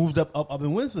 We moved up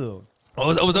in Winfield. Oh,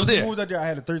 it was up there. We moved up there. I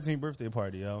had a 13th birthday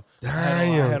party, yo. Damn. I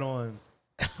had on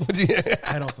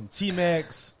some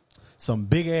T-Max, some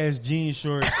big ass jean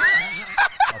shorts,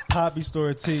 a Poppy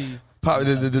Store tee.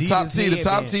 The top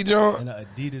T, John, and an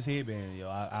Adidas headband, yo.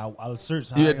 I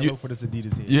searched how I look for this Adidas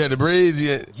headband. You had the braids,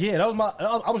 yeah. That was my.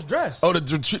 I was dressed. Oh,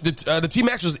 the T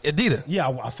Max was Adidas. Yeah,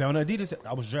 I found an Adidas.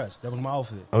 I was dressed. That was my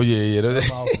outfit. Oh yeah. That was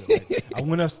my outfit. Like, I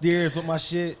went upstairs with my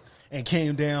shit and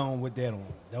came down with that on.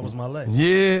 That was my leg.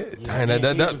 Yeah. Dang,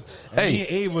 me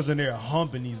and Abe was in there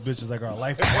humping these bitches like our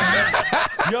life.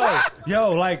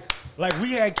 yo, like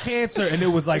we had cancer and it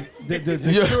was like the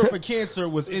cure for cancer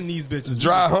was in these bitches.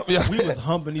 Dry hump, yeah. We was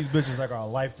humping these bitches like our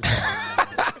life.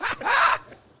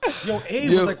 Yo,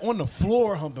 Abe was like on the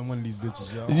floor humping one of these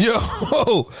bitches, yo.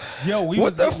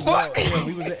 What the fuck?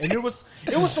 And it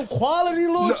was some quality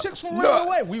little chicks from right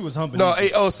away. We was humping. All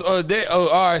right.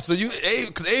 So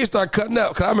because Abe started cutting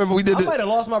up. Because I remember we did. I might have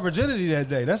lost my virginity that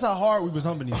day. That's how hard we was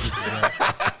humping these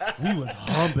bitches. We was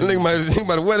humping. Nigga might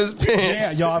have wet his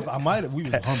pants. Yeah, y'all. I might have. We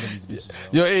was humping these bitches.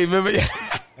 Yo, Abe, remember?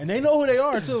 And they know who they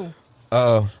are too.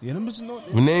 Yeah, them bitches know.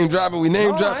 We name drop it. I ain't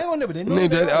gonna never. They know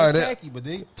they are tacky, but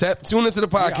they tune into the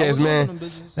podcast, man.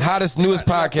 The hottest, newest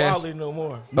podcast. Quality no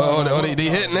more. They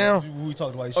hit now. We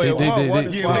talked about shit. They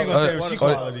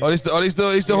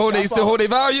still hold their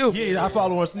value. Yeah, I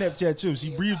follow her on Snapchat too.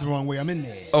 She breathed the wrong way. I'm in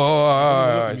there.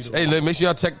 All right. Hey, make sure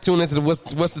y'all tune into the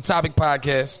What's the Topic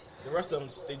podcast. The rest of them,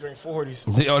 they drink 40s.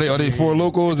 They four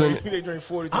locals and they drink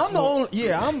 40s. I'm the only.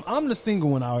 Yeah, I'm the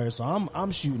single one out here, so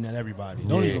I'm shooting at everybody.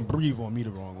 Don't even breathe on me the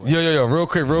wrong way. Yo, real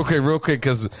quick,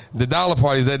 because the dollar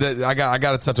parties that I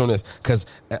got to touch on this because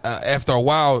after a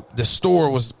while the store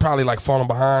was probably like falling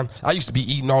behind. I used to be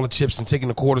eating all the chips and taking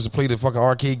the quarters to play the fucking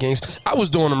arcade games. I was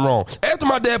doing them wrong. After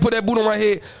my dad put that boot on my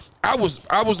head, I was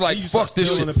like, fuck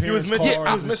this shit. He was missing. Yeah,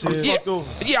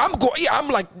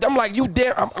 I'm like, you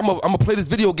damn. I'm gonna play this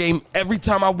video game every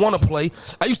time I want to play.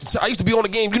 I used to be on the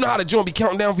game. You know how the joint be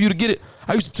counting down for you to get it.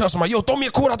 I used to tell somebody, yo, throw me a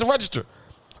quarter out the register.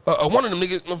 One of them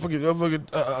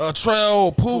niggas,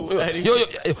 Trail, Pooh.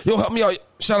 Yo, help me out.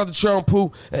 Shout out to Trail and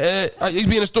Pooh. He's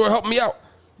be in the store helping me out.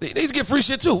 They used to get free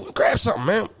shit too. Grab something,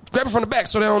 man. Grab it from the back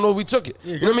so they don't know we took it.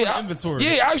 Yeah, you know what I mean?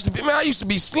 Inventory. I used to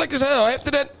be slick as hell. After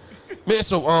that. Man,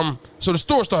 so the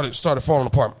store started falling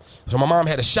apart. So my mom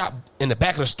had a shop in the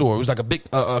back of the store. It was like a big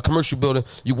commercial building.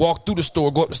 You walk through the store,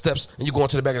 go up the steps, and you go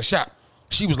into the back of the shop.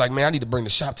 She was like, man, I need to bring the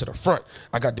shop to the front.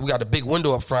 We got a big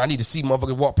window up front. I need to see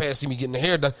motherfuckers walk past, see me getting the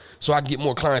hair done, so I can get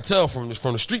more clientele from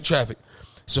the street traffic.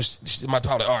 So my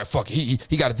papa like, all right, fuck it.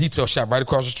 He got a detail shop right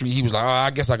across the street. He was like,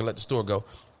 I guess I can let the store go.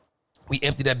 We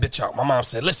emptied that bitch out. My mom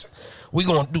said, listen, we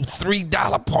gonna do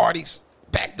 $3 parties.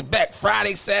 Back to back,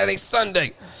 Friday, Saturday,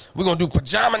 Sunday. We're going to do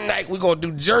pajama night. We're going to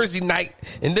do Jersey night.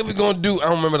 And then we're going to do, I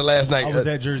don't remember the last night. I was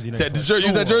at Jersey night. You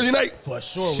was at Jersey night? For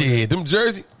sure. Shit, them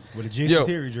Jersey. With the Jason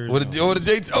Terry jersey. With the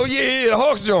JT. Oh, yeah, the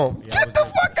Hawks joint. Get the fuck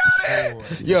out of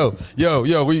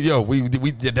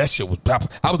We did that shit was pop.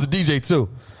 I was the DJ too.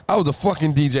 I was the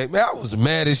fucking DJ. Man, I was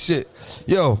mad as shit.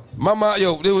 My mom,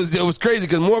 it was crazy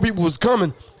because more people was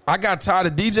coming. I got tired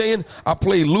of DJing. I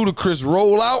played Ludacris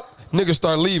Roll Out. Niggas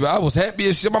started leaving. I was happy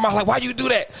as shit. My mom like, why you do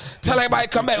that? Tell everybody to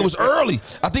come back. It was early.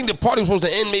 I think the party was supposed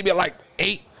to end maybe at like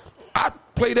 8. I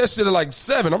played that shit at like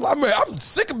 7. I'm like, man, I'm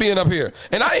sick of being up here.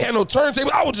 And I ain't had no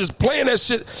turntable. I was just playing that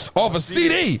shit off a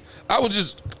CD. I was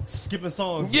just skipping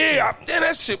songs. Yeah,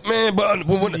 that shit, man. But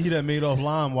when he that made off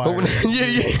LimeWire.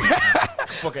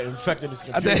 Fucking infected his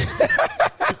computer.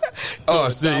 Oh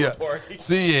shit, yeah.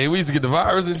 See, we used to get the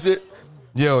virus and shit.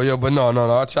 But no,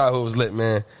 our childhood was lit,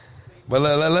 man. But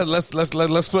let's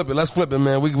flip it. Let's flip it,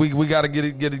 man. We gotta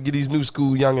get these new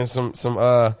school youngins some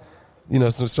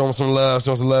show them some love.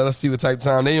 Let's see what type of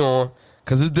time they on,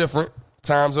 cause it's different.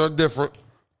 Times are different.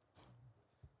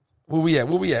 Where we at,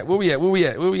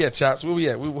 Chops? Where we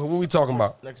at? What we talking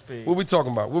about? Next page. What we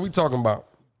talking about? We talking about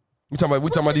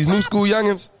these new school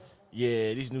youngins?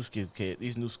 Yeah, these new school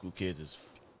kids is.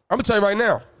 I'm gonna tell you right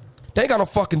now, they ain't got no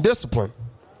fucking discipline.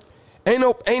 Ain't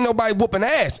nobody whooping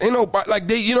ass. Ain't nobody like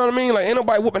they, you know what I mean? Like ain't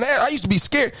nobody whooping ass. I used to be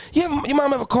scared. Your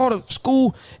mom ever called to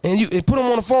school and put them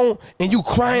on the phone and you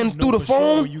crying through the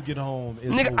phone? Sure you get home,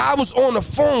 nigga, over. I was on the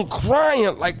phone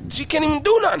crying like she can't even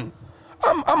do nothing.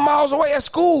 I'm miles away at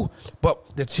school,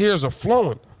 but the tears are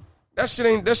flowing. That shit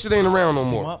ain't around no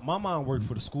more. My mom worked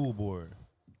for the school board.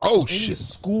 Oh Any shit!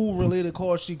 School related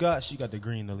call she got the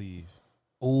green to leave.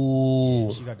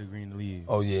 Ooh, she got the green to leave.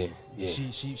 Oh yeah.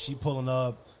 She pulling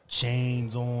up.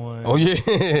 Chains on. Oh yeah,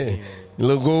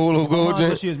 little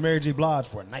gold. She was Mary J. Blige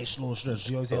for a nice little stretch.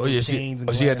 She always had chains.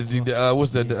 She had the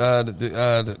what's the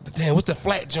damn? What's the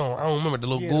flat joint? I don't remember the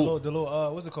little gold. The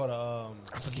little what's it called? I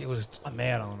forget what it's. I'm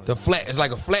mad on it. The flat. It's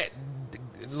like a flat.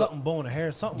 Something bone of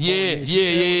hair. Something.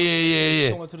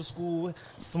 Yeah. Going to the school,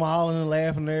 smiling and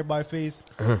laughing in everybody's face.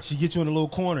 She get you in a little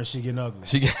corner. She getting ugly.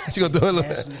 She gonna do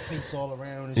it. Your face all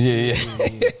around. And yeah.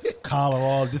 Collar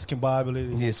all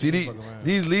discombobulated. Yeah. See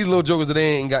these little jokers that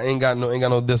they ain't got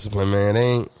no discipline, man.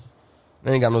 They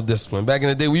ain't got no discipline. Back in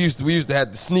the day, we used to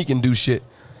have to sneak and do shit.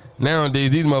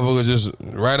 Nowadays, these motherfuckers just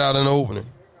right out in the opening.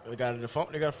 They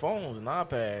got phones and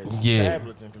iPads, and Yeah.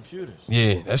 tablets and computers.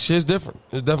 Yeah, that shit's different.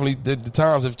 It's definitely the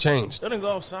times have changed. They don't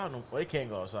go outside no more. They can't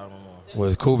go outside no more.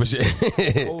 Was COVID shit?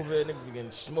 COVID, niggas be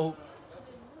getting smoked.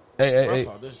 Hey.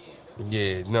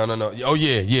 Yeah, no. Oh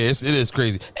yeah, it is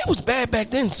crazy. It was bad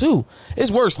back then too.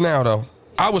 It's worse now though.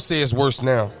 I would say it's worse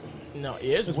now. No,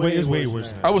 yeah, it's way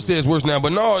worse now. I would say it's worse now,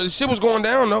 but no, this shit was going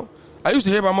down though. I used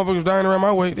to hear about motherfuckers dying around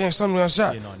my way. Damn, something got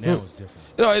shot. Yeah, no, now it's different.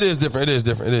 No, it is different.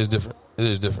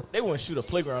 They wouldn't shoot a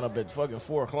playground up at fucking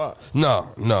 4 o'clock.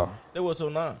 No. They were till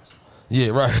 9. Yeah,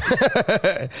 right.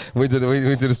 went to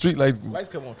the street lights. Lights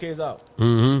come on, kids out.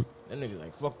 Mm-hmm. Them niggas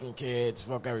like fuck them kids,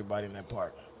 fuck everybody in that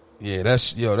park. Yeah,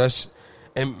 that's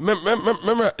and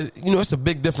remember, it's a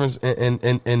big difference in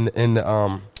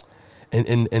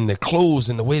the clothes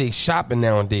and the way they shopping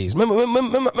nowadays.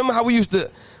 Remember how we used to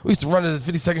run to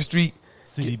the 52nd Street.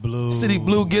 City Blue,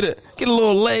 get a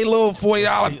little little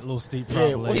 $40, little state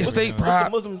prop, state prop.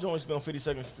 What's the Muslim joints be on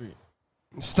 52nd Street?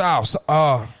 Styles.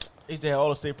 They used to have all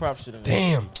the state prop shit in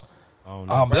there. Damn.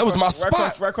 That was my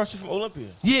spot. Right across from Olympia.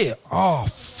 Yeah. Oh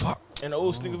fuck. And the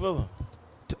old Sneaker Villa.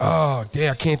 Oh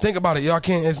damn, I can't think about it. Y'all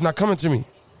can't. It's not coming to me.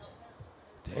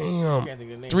 Damn.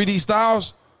 3D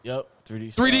Styles. Yep.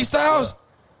 3D Styles.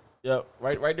 Yep.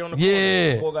 Right there on the corner.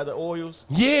 Yeah. Boy got the oils.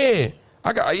 Yeah.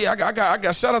 I got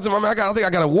shout out to my man. I think I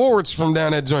got awards from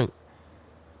down that joint.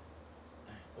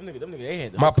 Them niggas, they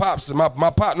had my pops. My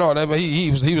pop. No, he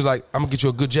was like, I'm gonna get you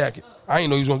a good jacket. I ain't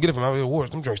know he was gonna get it from my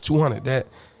awards. Them joints $200. That.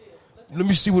 Let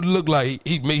me see what it looked like.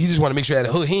 He just want to make sure I had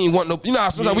a hood. He ain't want no. You know how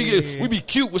sometimes we be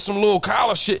cute with some little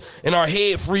collar shit and our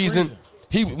head freezing.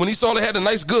 When he saw they had a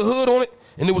nice good hood on it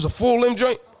and it was a full limb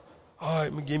joint. All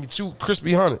right, gave me 2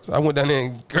 crispy hundreds. I went down there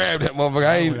and grabbed that motherfucker.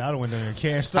 I went down there and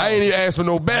cashed out. I ain't even asked for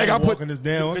no bag. I put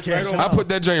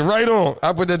that joint right on.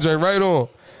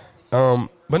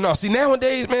 But no, see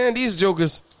nowadays, man, these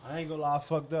jokers. I ain't gonna lie, I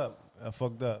fucked up.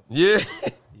 Yeah.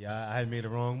 Yeah, I had made the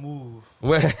wrong move.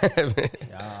 What happened?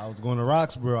 I was going to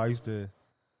Roxborough.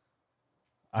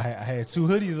 I had 2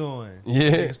 hoodies on. Yeah.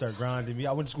 Niggas start grinding me.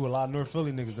 I went to school with a lot of North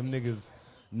Philly niggas. Them niggas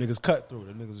cut through.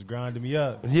 Them niggas was grinding me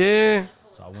up. Yeah.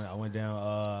 So I went down.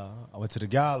 I went to the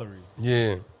gallery.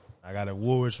 Yeah. I got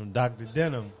awards from Dr.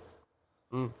 Denim.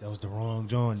 That was the wrong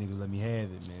John. Niggas let me have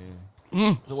it, man.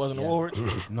 So it wasn't awards?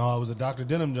 No, it was a Dr.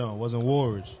 Denim John. It wasn't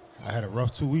awards. I had a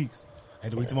rough 2 weeks. I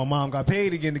had to wait till my mom got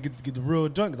paid again to get the real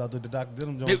junk because I did the Dr.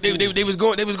 Denim John. They was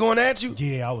going at you?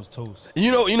 Yeah, I was toast.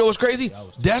 You know what's crazy?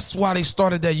 That's why they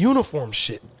started that uniform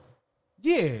shit.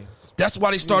 Yeah. That's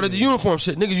why they started the uniform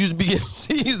shit. Niggas used to be getting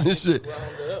teased and shit.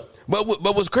 But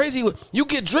what's crazy, you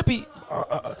get Drippy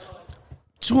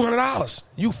 $200.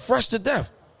 You fresh to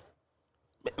death.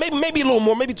 Maybe a little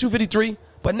more, maybe $253.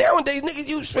 But nowadays, niggas,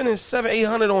 you spending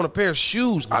 $700-800 on a pair of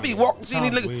shoes. I be walking, seeing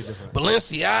these niggas,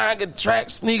 Balenciaga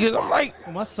track sneakers. I'm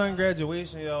like, my son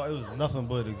graduation, yo, it was nothing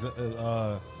but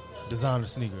designer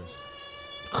sneakers.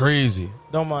 Crazy.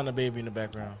 Don't mind the baby in the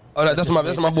background. Oh, that's my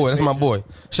boy. That's my boy.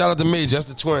 Shout out to Major. That's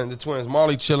the twins.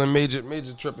 Marley chilling, Major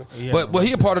tripping. Yeah, but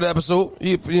he a part of the episode.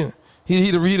 He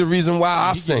the reason why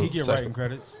I sing. He get writing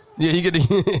credits. Yeah, he get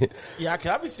the. Yeah,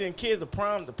 I be seeing kids the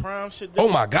prime shit. Oh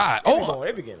my God!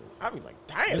 They be getting. I be like,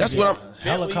 damn. That's what I'm.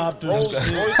 Helicopters.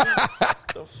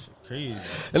 Crazy.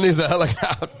 And there's a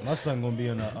helicopter. My son gonna be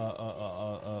in a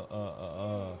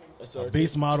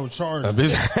base model Charger.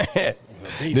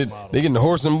 They getting the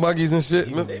horse and buggies and shit.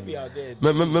 They be out there.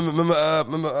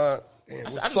 Remember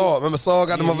Saul? Remember Saul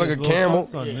got the motherfucking camel?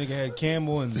 Nigga had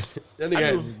camel and that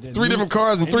nigga had 3 different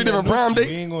cars and 3 different prom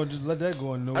dates. You ain't gonna just let that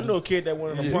go unnoticed. I know a kid that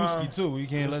went on a prom. Newski too. You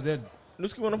can't let that.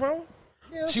 Newski went on a prom?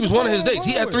 Yeah, she was one of his dates.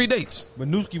 He had 3 dates. But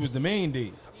Newski was the main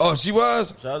date. Oh, she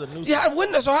was? Shout out to Newski. Yeah, I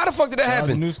wouldn't. So how the fuck did that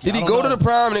happen? Did he go to the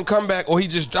prom and then come back, or he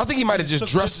just? I think he might have just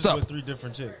dressed up with 3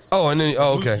 different chicks. Oh, and then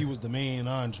okay. Newski was the main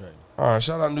entree. All right,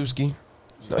 shout out Newski.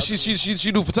 No,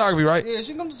 she do photography, right? Yeah,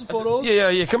 she comes to some photos.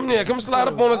 Yeah. Come slide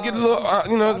up on us. Get a little.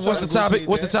 What's the topic?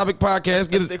 What's the topic? Podcast.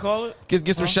 Get they call it.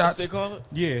 Get some shots. They call it.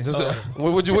 Yeah.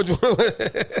 What you? What's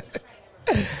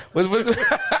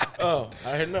Oh,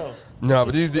 I didn't know. No,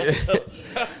 but these. That's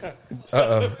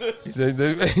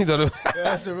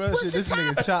the real shit. This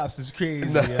nigga Chops is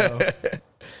crazy, yo.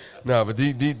 No, but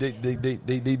they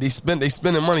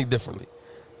spending money differently.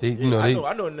 I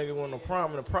know a nigga went on a prom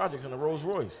in the projects in a Rolls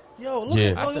Royce. Yo,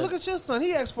 look at your son.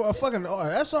 He asked for a fucking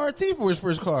SRT for his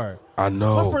first car. I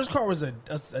know. My first car was a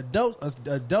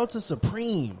Delta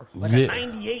Supreme, like a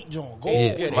 98 joint, gold.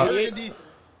 Yeah, it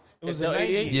was a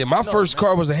 98. Yeah, my first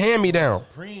car was a hand-me-down.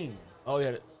 Supreme. Oh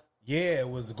yeah. Yeah, it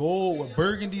was gold with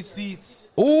burgundy seats.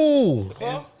 Ooh.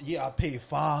 Yeah, I paid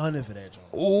 $500 for that joint.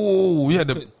 Ooh, you had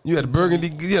the burgundy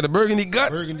guts. Burgundy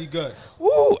guts.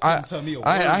 Ooh, I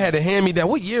had a hand me down.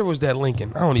 What year was that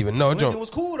Lincoln? I don't even know. Lincoln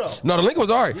was cool though. No, the Lincoln was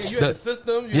alright. Yeah, you had the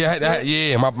system.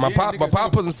 My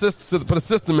pop put a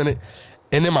system in it.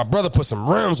 And then my brother put some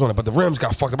rims on it, but the rims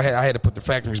got fucked up. I had to put the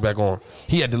factories back on.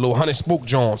 He had the little 100 spoke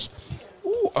Johns.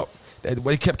 Ooh,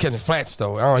 he kept catching flats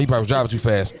though. I don't know, he probably was driving too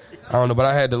fast. I don't know, but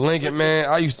I had the Lincoln, man.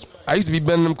 I used to be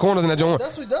bending them corners in that joint.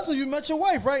 That's when you met your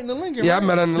wife, right? In the Lincoln. Yeah, right? I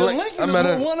met her in the Lincoln. I met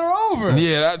her. Won her over.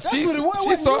 Yeah, she heard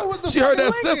that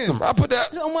Lincoln. system. I put that.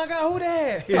 Oh my God, who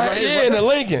that? In the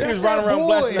Lincoln. He was running around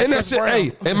blasting. And that shit,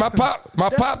 hey, and my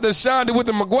pop that shined it with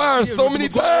the McGuires so many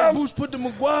times. Bush put the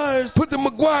McGuires. Put the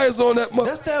McGuires on that.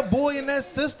 That's that boy in that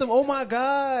system. Oh my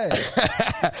God.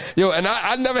 Yo, and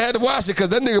I never had to wash it because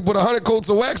that nigga put 100 coats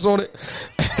of wax on it.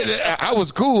 I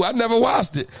was cool. I never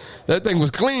washed it. That thing was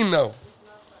clean though.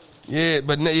 Yeah,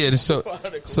 but so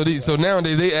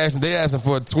nowadays they asking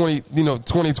for a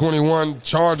 2021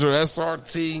 Charger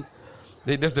SRT.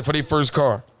 That's for their first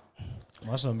car.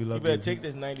 My son be lucky. You better take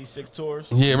this 96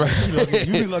 Taurus. Yeah, right.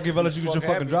 You be lucky if I let you get your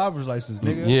fucking driver's license,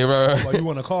 nigga. Yeah, right. Like you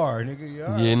want a car,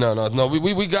 nigga. Yeah, no.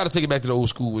 We got to take it back to the old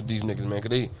school with these niggas, man.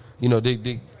 Cause they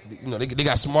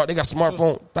got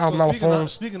smartphone, $1,000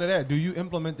 phones. Speaking of that, do you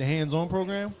implement the hands-on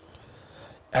program?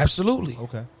 Absolutely.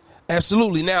 Okay.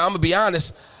 Absolutely. Now I'm gonna be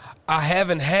honest. I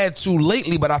haven't had to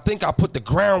lately, but I think I put the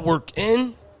groundwork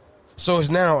in. So it's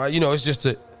now, it's just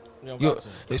a.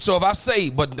 So if I say,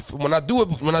 but when I do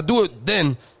it,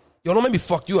 then don't make me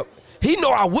fuck you up. He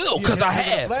know I will because I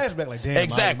have. Flashback, like damn.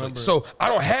 Exactly. So I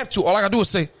don't have to. All I gotta do is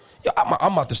say, yeah,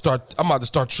 I'm about to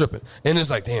start tripping, and it's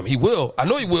like, damn, he will. I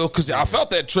know he will because I felt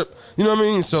that trip. You know what I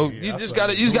mean? So you just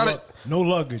gotta. No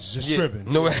luggage, just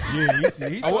tripping. No,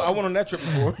 I went on that trip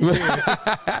before.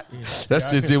 That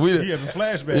shit. See, we having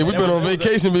flashbacks. Yeah, we've been on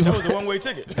vacation before. That was a one-way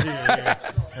ticket.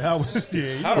 How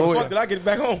the fuck did I get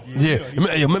back home? Yeah,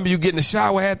 remember you get in the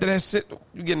shower after that shit?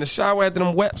 You get in the shower after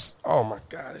them weps? Oh my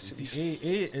God, that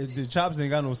shit. The Chops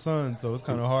ain't got no son, so it's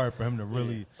kind of hard for him to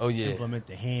really implement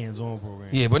the hands-on program.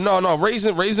 Yeah, but no,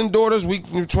 raising daughters. We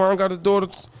Twan got a daughter.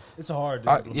 It's hard.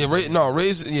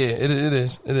 Raising. Yeah, it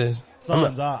is.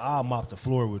 Sons, I'll mop the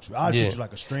floor with you. I'll treat you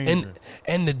like a stranger.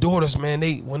 And the daughters, man,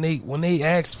 when they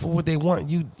ask for what they want,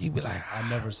 you be like, I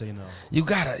never say no. You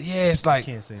gotta, it's like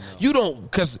you can't say no. You don't,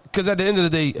 because at the end of the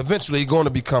day, eventually you're going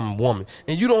to become a woman,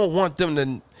 and you don't want them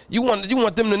to. You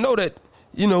want them to know that.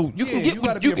 You can get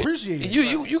what you appreciated.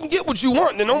 You can get what you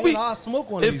want, and don't be. I'll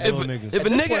smoke one of these little niggas. If a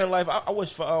nigga in life, I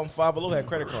wish Five Below had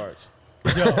credit cards.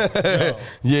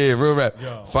 Yeah, real rap.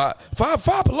 Yo.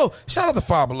 Five Below. Shout out to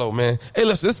Five Below, man. Hey,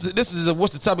 listen, this is a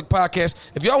What's the Topic podcast.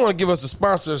 If y'all want to give us a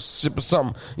sponsorship or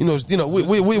something, we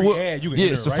ad. You can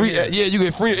it's a right free here. ad. Yeah, you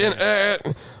get free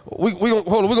ad. We gonna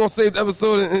hold on. We gonna save the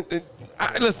episode.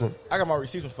 Listen, I got my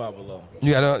receipt from Five Below.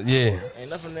 you got yeah.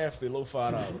 Ain't nothing there for below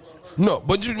 $5. No,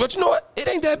 but you know what? It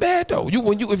ain't that bad though.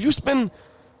 If you spend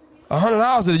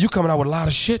 $100 you coming out with a lot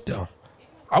of shit though.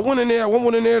 I went in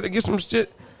there to get some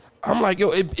shit. I'm like, yo,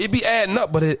 it be adding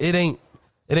up, but it ain't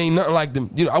nothing like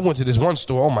them. I went to this one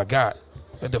store. Oh my God,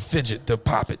 the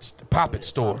Poppet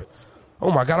store. Oh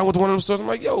my God, I went to one of them stores. I'm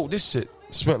like, yo, this shit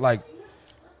spent like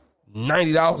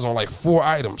 $90 on like 4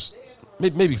 items,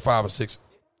 maybe 5 or 6.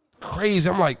 Crazy.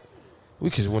 I'm like,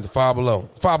 we could have went to Five Below.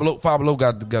 Five Below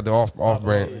got the off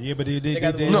brand. Yeah, but they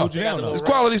got the hold you down though. It's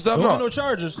quality stuff. Don't No, get no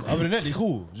charges. Other than that, they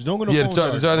cool. Just don't get no yeah, phone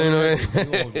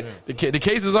the charges. the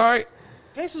case is all right.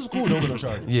 Case is cool. Don't get no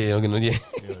charges. Yeah, don't get no.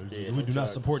 Yeah. We do not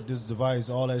support this device.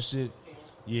 All that shit.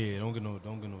 Yeah, don't get no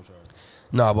charges.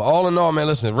 Nah, but all in all, man,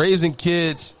 listen, raising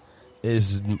kids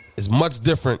is much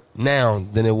different now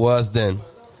than it was then.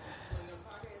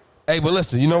 Hey, but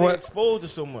listen, you know They what? exposed it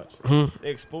so much. They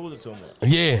exposed it so much.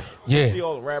 Yeah. See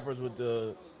all the rappers with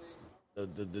the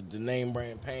name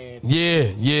brand pants.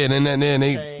 Yeah. And then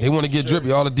they want to get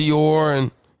drippy, all the Dior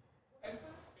and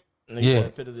And they Yeah. got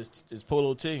a bit of this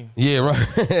polo tee yeah,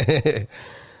 right.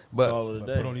 But all of the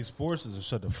Put on day. these forces and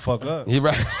shut the fuck up. yeah,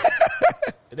 right.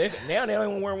 Now they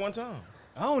only wear it one time.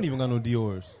 I don't even got no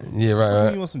Dior's. Yeah,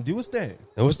 right. You want some D? What's that?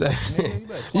 What's that? you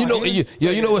better fly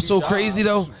You know what's so crazy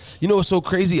though? You know what's so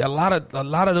crazy? A lot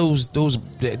of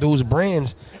those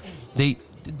brands, the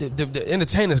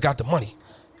entertainers got the money,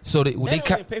 so they They don't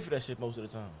cut. even pay for that shit most of the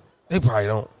time. They probably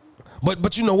don't.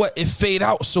 But you know what? It fade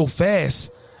out so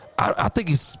fast. I think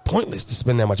it's pointless to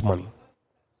spend that much money.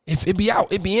 If it be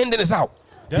out, it be in, then it's out.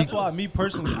 That's why me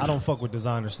personally, I don't fuck with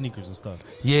designer sneakers and stuff.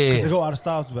 Yeah. 'Cause they go out of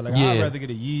style too. But like, Yeah. I'd rather get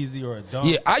a Yeezy or a Dunk.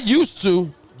 Yeah, I used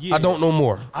to. Yeah. I don't know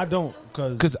more. I don't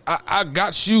Because I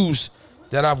got shoes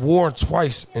that I've worn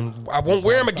twice and I won't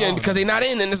wear them again because they're not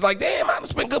in. And it's like, damn, I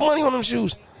spent good money on them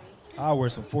shoes. I wear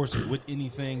some forces with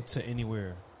anything to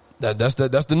anywhere. That's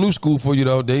the new school for you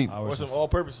though. They I wear Or some. some all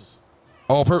purposes.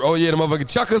 oh yeah, the motherfucking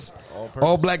chuckers, All-purpose.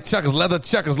 all black chuckers, leather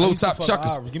chuckers, low top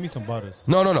chuckers. Give me some butters.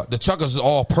 No. The chuckers is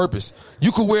all purpose.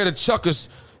 You could wear the chuckers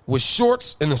with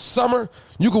shorts in the summer.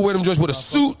 You could wear them just with a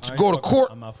suit to go to court.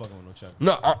 I'm not fucking with no chuckers.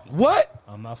 No, what?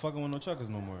 I'm not fucking with no chuckers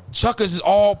no more. Chuckers is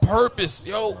all purpose,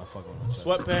 yo. I'm not fucking with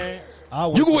no chuckers.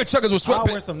 Sweatpants. You can wear chuckers with I'll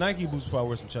wear sweatpants. some Nike boots before I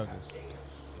wear some chuckers.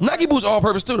 Nike boots all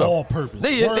purpose too, though. All purpose.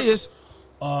 They Work, is.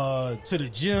 To the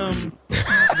gym. You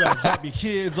gotta drop your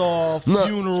kids off. No,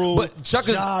 Funeral. but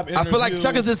chuckers. Job I feel like interview.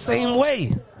 chuckers the same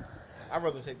way. I'd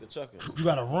rather take the chuckers. You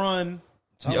gotta run.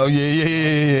 Oh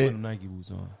yeah. Put them Nike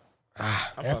boots on.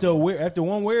 After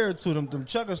one wear or two, them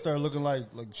chuckers start looking like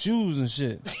shoes and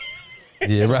shit.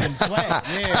 Yeah, right. Flat,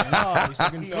 they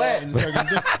start getting flat and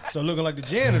start looking like the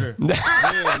janitor.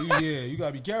 You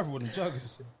gotta be careful with them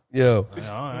chuckers. Yo,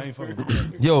 I ain't fucking with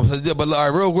them. yo, but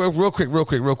all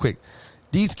right, real quick.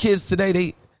 These kids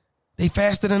today, they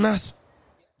faster than us.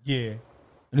 Yeah,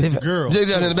 and it's the girls. Jay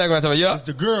in the background talking, yeah, It's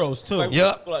the girls too.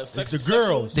 Yup. Like It's the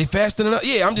girls. they faster than us.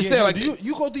 Yeah, I'm just saying, like, do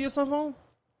you go through your cell phone?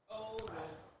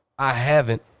 I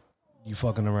haven't. You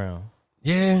fucking around.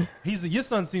 Yeah, Your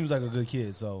son seems like a good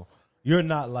kid, so you're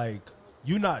not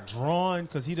drawn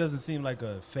because he doesn't seem like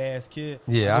a fast kid.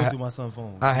 Yeah, I go through my son's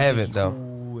phone. I haven't, He though.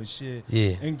 cool and shit.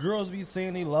 Yeah. And girls be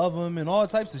saying they love him and all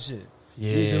types of shit.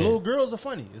 Yeah. The little girls are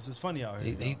funny. It's just funny out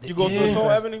here. You go through his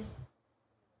phone, Ebony?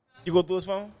 You go through his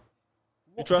phone?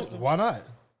 You trust him? Why not?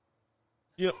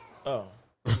 Yeah. Oh.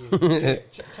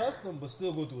 Trust him, but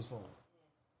still go through his phone.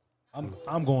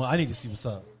 I'm going. I need to see what's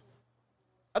up.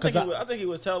 I think he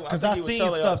would tell. Because I seen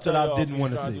stuff that I didn't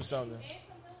want to see.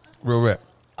 real rap.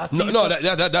 I seen No, stuff-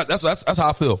 that's how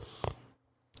I feel.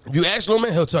 If you ask Lil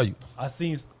Man, he'll tell you. I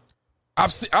seen.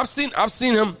 I've seen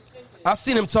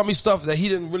him tell me stuff that he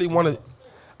didn't really want to.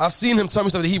 I've seen him tell me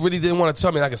stuff that he really didn't want to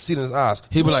tell me, and I could see it in his eyes.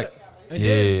 He'd be like, And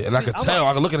yeah, then, and I see, could I'm tell.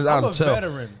 I could look at his eyes I'm and a tell.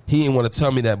 veteran. He didn't want to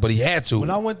tell me that, but he had to. When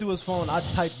I went through his phone, I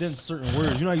typed in certain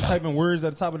words. You know how you type in words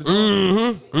at the top of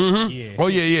the phone? Yeah. Oh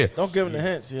yeah. Don't give him the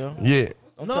hints, yo. Yeah.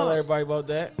 Don't No. tell everybody about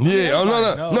that. Yeah. Oh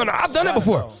everybody no. I've done that Gotta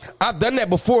before. know. I've done that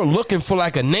before, looking for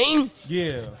like a name.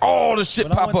 Yeah. All the shit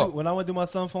pop up. When I went through my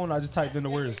son's phone, I just typed in the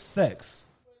word sex.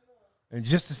 And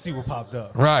just to see what popped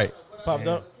up. Right. Popped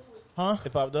up. Huh?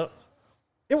 It popped up.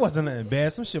 It wasn't nothing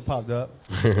bad. Some shit popped up.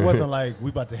 It wasn't like we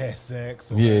about to have sex.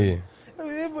 Or Yeah. It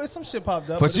Some shit popped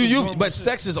up. But but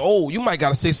sex is old. You might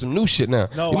gotta say some new shit now.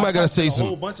 No, you might gotta say a some.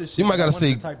 whole bunch of shit. You might gotta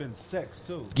say type in sex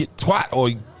too. Get twat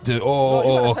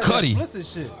or cutty. Listen,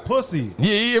 shit, pussy.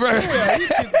 Yeah, right. Yeah, these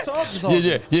kids talking.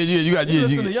 Yeah. You got You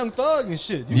listen to Young Thug and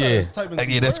shit. You gotta type in some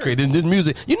that's words. great. This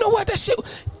music. You know what? That shit.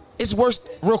 It's worse.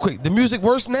 Real quick, the music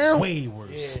worse now. Way worse.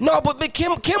 Yeah. No, but Big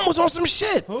Kim was on some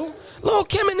shit. Who? Lil'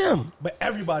 Kim and them. But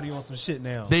everybody on some shit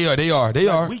now. They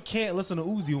are. We can't listen to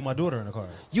Uzi with my daughter in the car.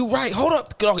 You right. Hold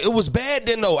up. It was bad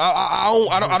then though. I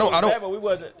don't. Bad, but we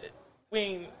wasn't.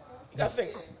 I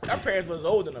think our parents was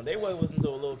older than them. They wasn't listening to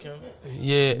Lil' Kim.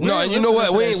 Yeah. No, and you know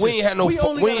what? We ain't had no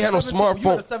smartphone. You had a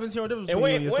 17-year-old difference between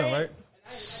you and your son, right?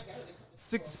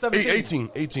 17.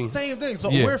 18. Same thing. So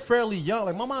we're fairly young.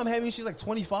 Like my mom had me, she's like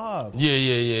 25.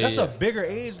 Yeah. That's a bigger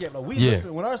age gap. Like we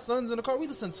listen when our son's in the car, we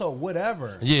listen to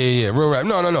whatever. Yeah, real rap.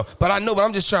 No. But I know, but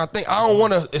I'm just trying to think. I don't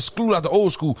want to exclude out the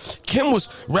old school. Kim was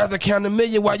rather count a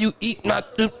million while you eat, not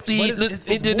it's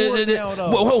more now,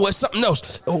 though. What's something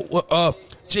else?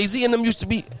 Jay-Z and them used to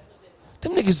be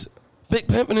them niggas big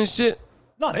pimping and shit.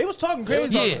 No, they was talking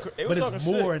crazy. Yeah. But it's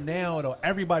more now, though.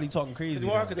 Everybody talking crazy. It's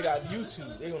more because they got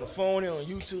YouTube. They on the phone, they on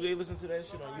YouTube. They listen to that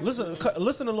shit on YouTube.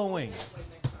 Listen to Lil Wayne.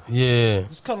 Yeah.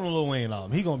 Just cut on Lil Wayne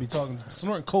album. He gonna be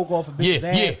snorting coke off a bitch's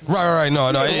ass. Yeah. Right.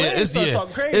 No.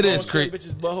 It is crazy.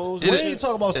 Bitches' buttholes. We ain't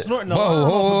talking about snorting the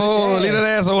whoa, leave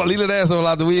that asshole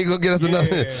out there. We ain't gonna get us another.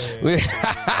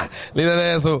 Leave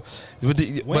that asshole.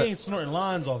 Wayne snorting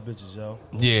lines off bitches, yo.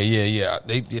 Yeah.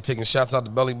 They're taking shots out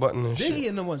the belly button and shit. Biggie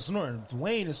and them one snorting.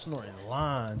 Wayne is snorting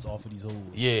lines off of these hoes.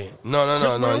 Yeah. No.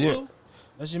 Yeah.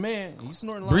 That's your man. He's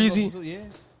snorting lines. Breezy. Off yeah.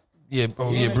 Yeah.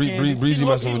 Breezy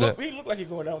messing with that. He look like he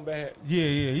going down bad.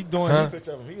 Yeah. He doing Any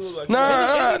picture of him. He look like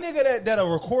any nigga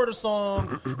that'll record a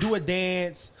song, do a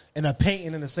dance, and a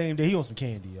painting in the same day. He on some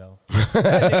candy, yo.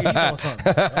 That nigga, he on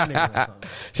something.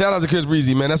 Shout out to Chris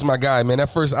Breezy, man. That's my guy, man. That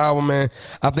first album, man.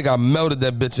 I think I melted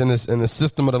that bitch in the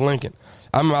system of the Lincoln.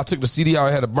 I remember I took the CD out.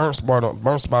 It had a burnt spot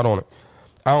on it.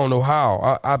 I don't know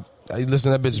how. I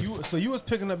listen to that bitch. So you was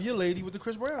picking up your lady with the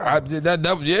Chris Brown. I did that.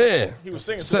 Yeah. He was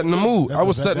singing. Setting the mood. I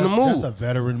was setting the mood. That's a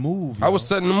veteran move. Yo. I was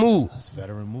setting the mood. That's a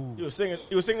veteran move. You was singing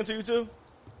to you too?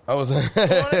 I was. I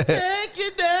wanna take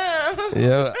you down.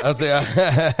 Yeah.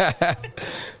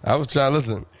 I was trying to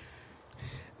listen.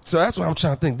 So that's what I'm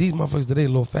trying to think. These motherfuckers today a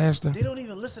little faster. They don't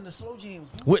even listen to slow jams.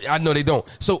 I know they don't.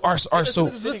 So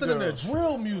listening to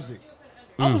drill music.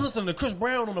 I was listening to Chris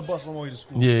Brown on the bus on my way to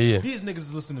school. Yeah. These niggas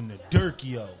is listening to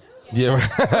Durkio. Yeah, right.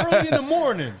 Early in the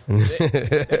morning.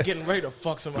 They getting ready to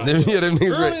fuck somebody. Them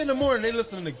niggas Early in the morning, they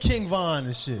listening to King Von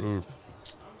and shit.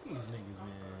 These niggas,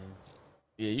 man.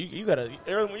 Yeah, you gotta.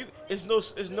 It's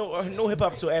no hip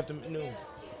hop till afternoon.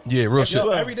 Yeah, real shit.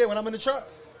 Every day when I'm in the truck,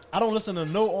 I don't listen to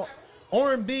no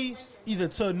R&B either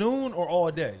till noon or all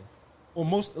day. Or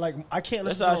most, like, I can't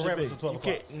listen to rap until 12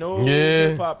 o'clock. No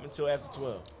hip hop until after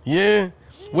 12. Yeah.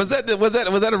 Was that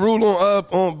a rule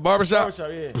on Barbershop?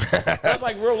 Yeah. That's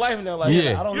like real life now. Like,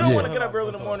 yeah. You don't want to get up early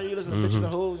in the morning. You listen to bitches and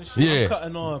hoes and shit. Yeah. I'm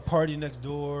cutting on Party Next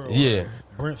Door. Or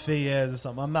Brent Fayez or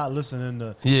something. I'm not listening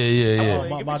to.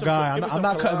 Yeah. My guy. I'm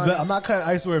not cutting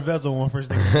Icewear Vezo on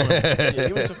first thing. Yeah,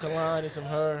 give me some Kalani and some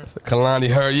her. Kalani,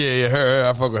 her. Yeah, her.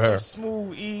 I fuck with her. Some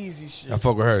smooth, easy shit. I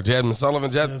fuck with her. Jasmine Sullivan.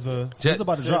 SZA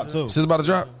about to drop too. SZA about to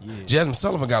drop. Yeah. Jasmine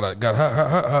Sullivan got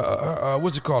her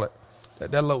what's it call it?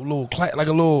 That little it's like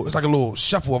a little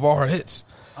shuffle of all her hits.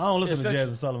 I don't listen to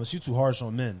Jasmine Sullivan. She too harsh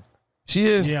on men. She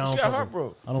is. Yeah, she got heart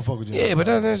broke. I don't fuck with Jasmine. Yeah, but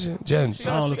that's Jasmine. She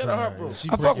got her heart broke.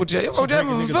 I fuck with Jasmine. Oh,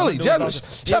 Jasmine from Philly. Shout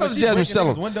out to Jasmine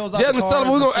Sullivan. Jasmine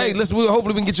Sullivan. We're gonna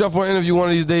hopefully we can get you up for an interview one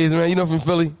of these days, man. You know, from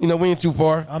Philly. You know, we ain't too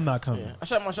far. I'm not coming. Yeah. I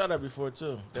shot my shot at before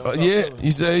too. Yeah,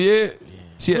 you said yeah.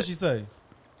 What she say?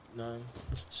 None.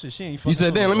 Shit, she ain't. You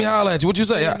said, damn, let me holler at you. What you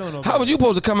say? How would you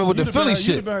supposed to come in with the Philly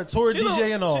shit? You been her tour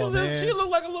DJ and all, man. She look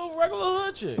like a little regular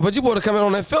hood chick. But you supposed to come in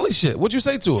on that Philly shit. What you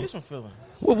say to her? She's from Philly.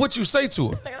 What you say to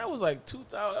her? That was like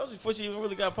 2000. That was before she even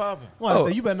really got popping. Well, I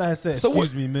say you better not have said,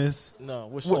 excuse me, miss. No,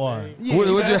 what you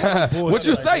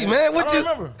say, man? I don't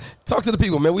remember. Talk to the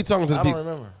people, man. We talking to the people. I don't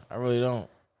remember. I really don't.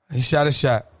 He shot his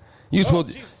shot. You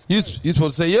supposed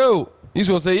to say, yo. You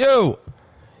supposed to say, yo.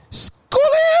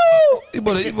 You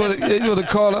better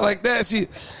call her like that.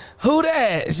 Who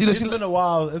that? It's been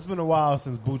a while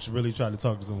since Booch really tried to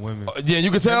talk to some women. Yeah, you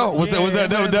could tell. Was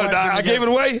that? I gave it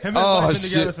away. Oh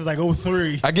shit! Been since like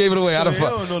 03. I gave it away. I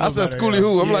said Schoolie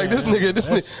who? I'm like this nigga.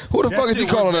 Who the fuck is he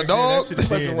calling a dog? He's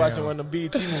watching one of the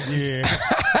BET movies. Yeah,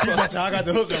 he's watching. I got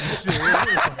the hook up and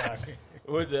shit.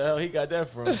 Where the hell he got that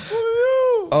from?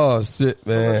 Oh shit,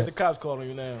 man! The cops calling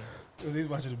you now because he's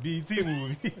watching the BET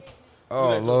movie.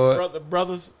 Oh Lord,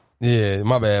 brothers. Yeah,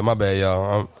 my bad,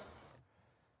 y'all.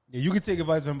 Yeah, you can take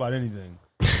advice from him about anything,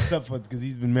 except for because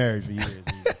he's been married for years.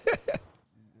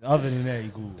 Other than that, he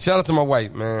cool. Shout out to my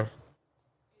wife, man.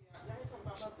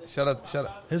 Shout out. His shout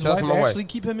out wife to my actually wife.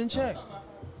 keep him in check.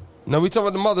 No, we talking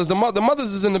about the mothers. The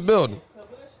mothers is in the building.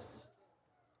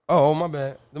 Oh, my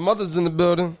bad. The mother's in the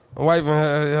building. My wife and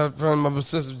her friend, my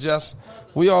sister Jess.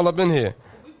 We all up in here.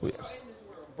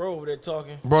 Bro over there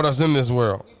talking. Brought us in this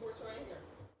world.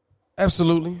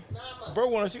 Absolutely.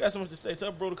 Bro, you got so much to say.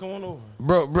 Tell bro to come on over.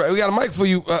 Bro, we got a mic for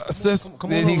you, sis. Come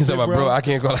on He over, can say big about bro. bro. I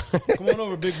can't call it. Come on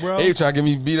over, big bro. He trying to get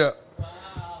me beat up.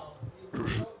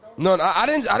 No, I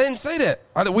didn't say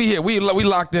that. We here. We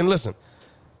locked in. Listen,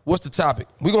 what's the topic?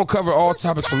 We're gonna cover all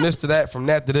topics from this to that, from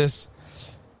that to this.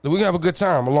 We're gonna have a good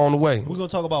time along the way. We gonna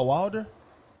talk about Wilder.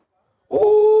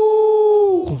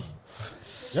 Ooh.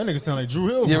 Y'all niggas sound like Drew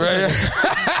Hill. Yeah,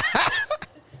 right.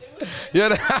 Yeah,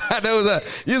 that was a.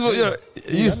 Y'all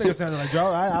niggas sounded like Drew.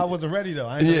 I wasn't ready though.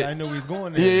 I didn't know he was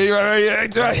going there. Yeah, you're right. Yeah,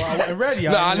 that's right. I wasn't ready.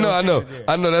 No, I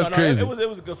know. That's crazy. It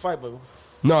was a good fight, but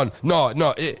No.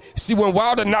 See, when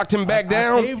Wilder knocked him back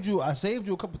down, I saved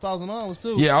you a couple $1,000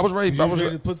 too. yeah, I was ready. You was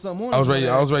ready to put something on. I was ready.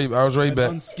 I was ready. Bet.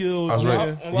 Unskilled. I was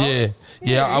ready. nigga.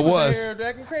 Yeah, I he was. there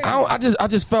acting crazy. I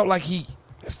just felt like he,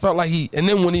 and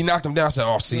then when he knocked him down, I said,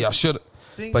 "Oh, see, I should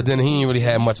have." But then he ain't really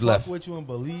had much fuck left. with you and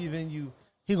believe in you.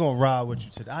 He gonna ride with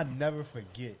you today. I never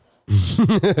forget.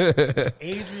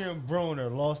 Adrian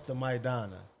Broner lost to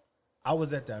Maidana. I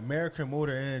was at the American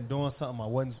Motor Inn doing something I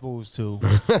wasn't supposed to.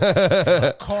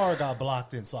 My car got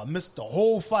blocked in, so I missed the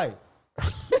whole fight.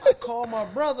 I called my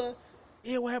brother.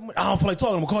 Yeah, what happened? I don't feel like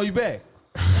talking. I'm gonna call you back.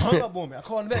 He hung up on me. I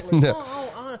called him back. Like,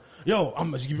 no. Yo,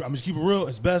 I'm just keep it real.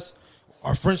 It's best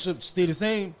our friendship stay the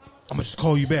same. I'm gonna just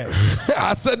call you back.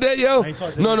 I said that, yo.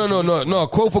 No.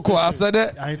 Quote for quote. I said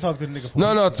that. I ain't talked to the nigga. For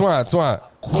No, weeks, Twine.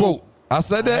 Quote. I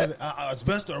said that. It's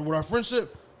best with our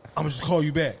friendship. I'm gonna just call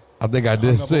you back. I think I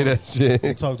did say that I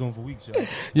shit. talked to him for weeks, yo.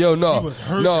 Yo, no. He was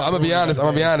hurt No, that I'm gonna be Broner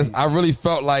honest. got I really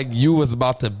felt like you was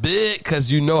about to bid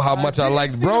because you know how much I didn't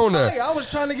liked see the fight. Broner. I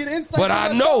was trying to get insight. But from I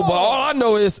the know. dog. But all I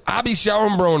know is I be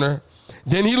shouting Broner.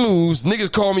 Then he lose.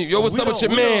 Niggas call me, yo, what's up with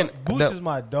your man? Booch is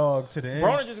my dog to the end.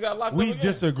 Broner just got locked up We again.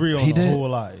 disagree on He a did? whole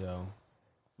lot, yo.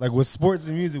 Like with sports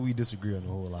and music, we disagree on a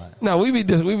whole lot. No, we be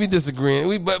disagreeing.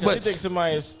 You But think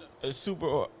somebody is super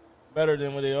or better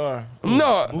than what they are?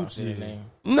 no. Booch is name.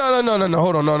 No.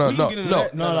 Hold on. We can get into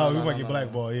that. No, we might no, get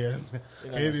blackballed. Yeah,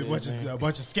 it'd be a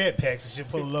bunch of scat packs and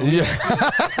shit. Pull a Yeah.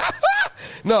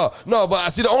 No. But I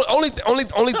see the only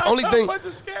thing. Bunch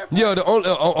of scam- Yo,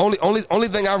 the only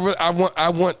thing I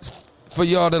want for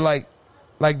y'all to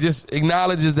like just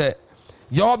acknowledge is that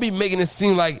y'all be making it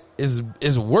seem like is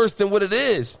worse than what it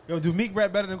is. Yo, do Meek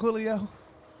rap better than Quilly, yo?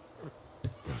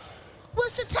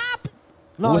 What's the topic?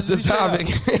 No, What's just the be straight topic?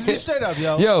 up. Just be straight up,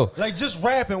 yo. Yo. Like just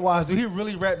rapping wise, do he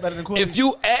really rap better than Quilly? If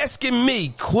you asking me,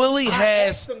 Quilly I has.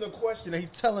 asked him the question, and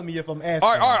he's telling me if I'm asking.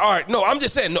 All right. No, I'm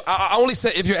just saying. No, I only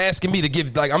said if you're asking me to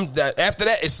give. Like after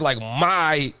that, it's like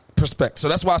my perspective. So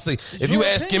that's why I say if you your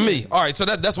asking me. All right. So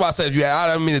that's why I said if you. I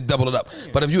don't mean to double it up,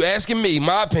 but if you asking me,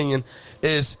 my opinion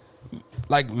is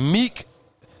like Meek.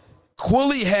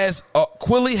 Quilly has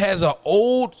an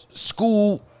old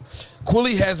school.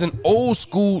 Quilly has an old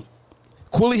school.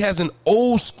 Like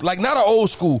not an old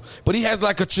school, but he has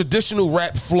like a traditional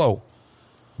rap flow,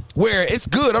 where it's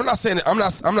good. I'm not saying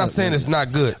it's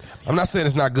not good. I'm not saying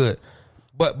it's not good,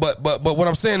 but what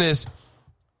I'm saying is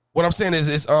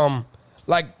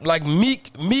like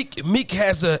Meek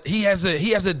has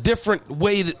a different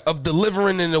way of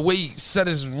delivering and the way he set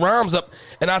his rhymes up,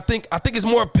 and I think it's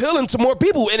more appealing to more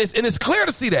people, and it's clear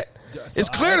to see that. It's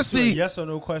clear to see. Yes or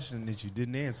no question that you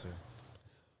didn't answer.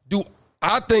 Do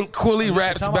I think Quilly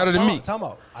raps better than Meek? Time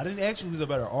out. I didn't ask you who's a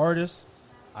better artist.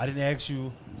 I didn't ask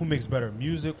you who makes better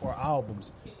music or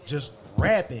albums. Just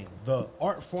rapping, the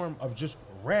art form of just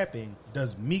rapping.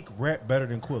 Does Meek rap better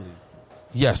than Quilly?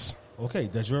 Yes. Okay,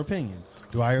 that's your opinion.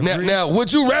 Do I agree? Now,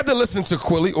 would you rather listen to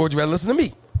Quilly or would you rather listen to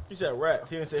Meek? He said rap.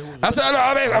 He didn't say who. I said no.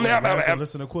 I'd rather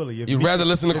listen to Quilly. If You'd rather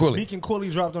listen to Quilly. If Meek and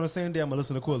Quilly dropped on the same day, I'm gonna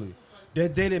listen to Quilly.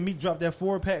 That day that Meek dropped that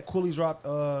 4-pack, Quilly dropped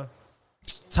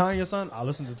Tanya Son. I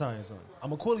listen to Tanya Son.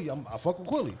 I'm a Quilly. I fuck with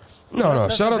Quilly. No.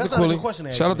 Shout out to that's not a Quilly. good question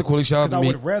to ask Shout out to me. Quilly. Shout out 'Cause to I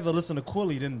Meek. would rather listen to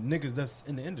Quilly than niggas that's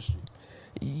in the industry.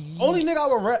 Only nigga I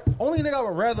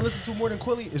would rather listen to more than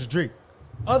Quilly is Drake.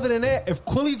 Other than that, if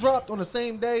Quilly dropped on the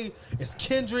same day as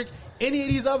Kendrick, any of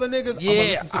these other niggas, I'm gonna Yeah,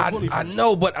 listen to the Quilly I first.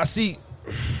 know, but I see.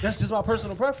 That's just my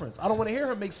personal preference. I don't want to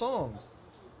hear him make songs.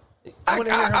 I want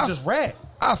to hear him just rap.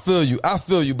 I feel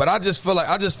you, but I just feel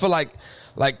like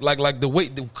the way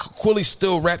the Quilly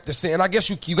still rap the same. And I guess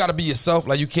you got to be yourself.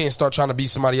 Like you can't start trying to be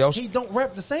somebody else. He don't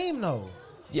rap the same though.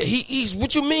 Yeah, he's.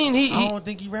 What you mean? I don't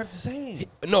think he rapped the same.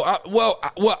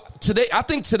 Today I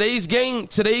think today's game,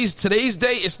 today's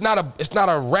day, it's not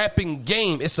a rapping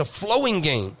game. It's a flowing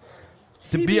game.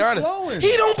 To be honest, flowing.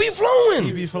 he don't be flowing.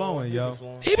 He be flowing, yo.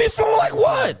 He be flowing like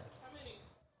what?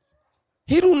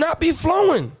 He do not be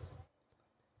flowing.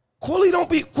 Quilly don't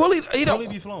be Quilly. He don't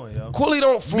be flowing, yo. Quilly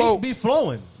don't flow. Meek be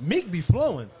flowing. Meek be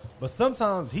flowing, but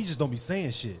sometimes he just don't be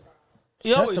saying shit.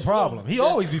 He That's the problem. He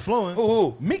always be flowing.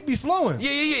 Who? Meek be flowing.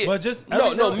 Yeah. But just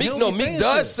Meek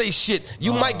does say shit.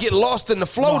 You might get lost in the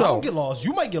flow I though. don't get lost.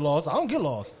 You might get lost. I don't get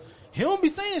lost. He don't be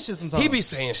saying shit sometimes. He be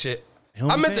saying shit. He don't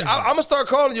I'm be saying shit. gonna start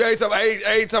calling you every time.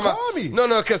 Call me.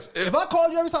 No, because If I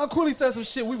called you every time Quilly said some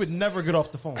shit, we would never get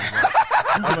off the phone.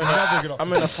 We would never get off.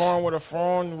 I'm in a phone with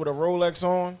a Rolex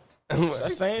on.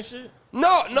 That's saying shit.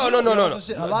 No. A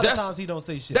lot of times he don't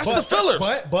say shit. That's the fillers.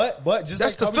 But just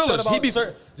That's like the how we said fillers.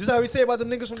 about just how we say about the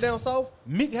niggas from down south,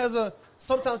 Meek has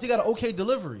sometimes he got an okay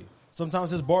delivery.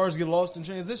 Sometimes his bars get lost in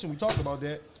transition. We talked about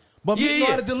that. But Meek know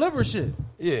how to deliver shit.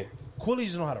 Yeah. Quilly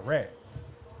just know how to rap.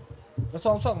 That's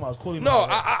all I'm talking about. Is Quilly. No,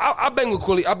 I bang with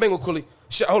Quilly.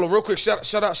 Hold on, real quick.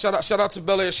 Shout out to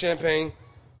Bel Air Champagne.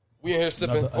 We in here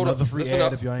sipping. Another free Listen ad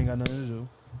up. if y'all ain't got nothing to do.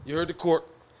 You heard the court.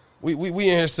 We in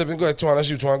here sipping. Go ahead, Twan. That's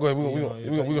you, Twan. Go ahead.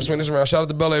 We gonna swing this around. Shout out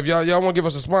to Bel Air. If y'all want to give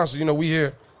us a sponsor, we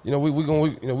here. We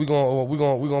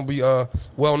gonna be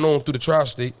well known through the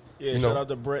tri-state. Yeah, shout out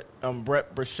to Brett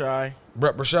Brashai.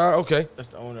 Brett Brashai, okay. That's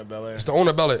the owner of Bel Air. It's the owner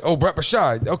of Bel Air. Oh, Brett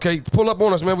Brashai. Okay, pull up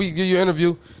on us, man. We give you an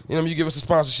interview. You give us a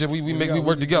sponsorship. We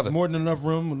work together. There's more than enough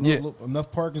room,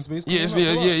 enough parking space.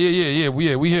 Yeah,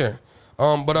 we here.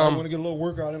 But I want to get a little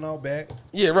workout in our back.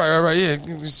 Yeah, right. Yeah,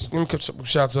 just give me a couple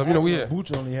shots up. We here.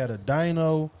 Booch only had a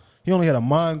dino. He only had a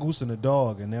mongoose and a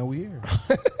dog, and now we here.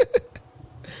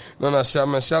 No,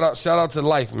 shout out to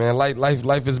life, man.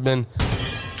 Life has been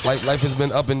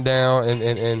up and down,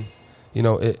 and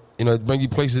it bring you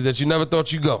places that you never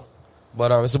thought you'd go.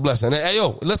 But it's a blessing. And, hey,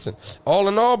 yo, listen. All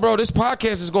in all, bro, this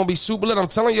podcast is gonna be super lit. I'm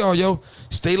telling y'all, yo,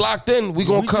 stay locked in. We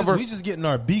cover. We just getting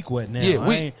our beak wet now.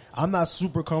 Yeah, I'm not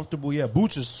super comfortable yet.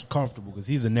 Booch is comfortable because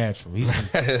he's a natural.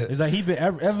 It's like he been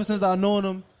ever since I known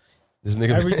him. This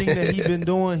nigga, everything that he been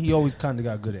doing, he always kind of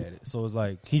got good at it. So it's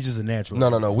like he's just a natural.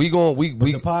 No. But the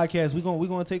podcast, we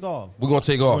gonna take off. We're gonna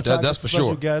take off. That's for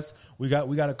sure. Guests. We got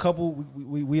a couple.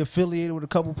 We affiliated with a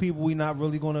couple people. We not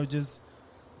really gonna just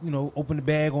open the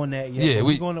bag on that yet. Yeah,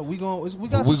 we gonna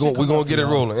get it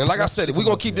rolling. And like I said, we're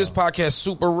gonna keep this podcast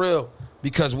super real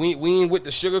because we ain't with the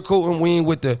sugarcoating. We ain't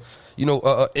with the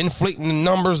inflating the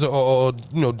numbers or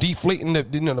deflating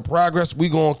the progress. We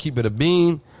gonna keep it a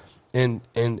bean. And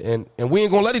we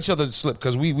ain't gonna let each other slip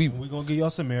because we gonna give y'all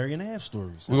some Marion Ave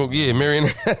stories. We gonna Marion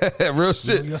real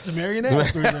shit. We got some Marion Ave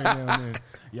stories right now and then.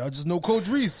 Y'all just know Coach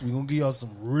Reese. We gonna give y'all some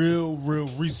real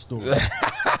Reese stories.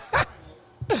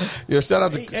 Yo, shout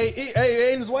out to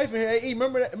hey, and his wife in here. Hey,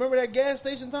 remember that gas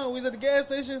station time? We was at the gas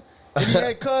station and he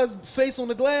had Cuz face on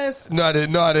the glass. No, I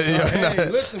didn't. Hey,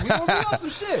 listen, we gonna give y'all some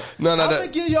shit. I'm gonna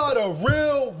give y'all the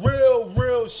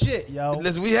real shit, yo.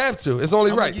 Listen, we have to. It's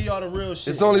only right. I'm gonna give y'all the real shit.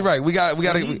 It's only right. We got.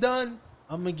 When he done,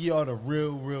 I'm gonna give y'all the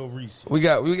real Reese. We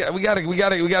got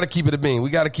to keep it a bean. We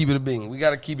got to keep it a bean. We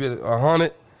got to keep it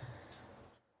 100.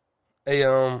 Hey,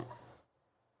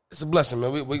 it's a blessing,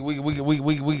 man. We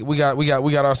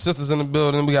got our sisters in the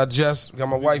building. We got Jess. We got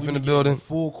my wife in the building.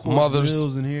 Full course mothers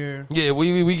meals in here. Yeah,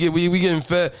 we getting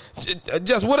fed.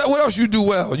 Jess, what else you do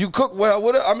well? You cook well.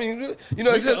 Let's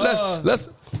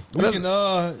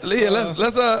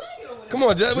come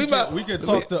on, Jess. We can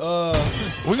talk to.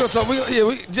 We gonna talk.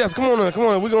 Jess, come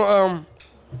on. We gonna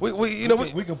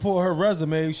we can pull her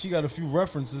resume. She got a few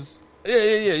references.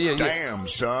 Yeah. Damn,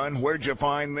 son, where'd you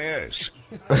find this?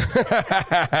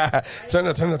 Turn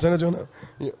that joint up.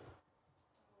 Yeah.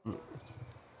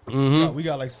 Mm-hmm. We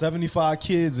got like 75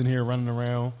 kids in here running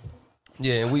around.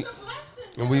 Yeah, and we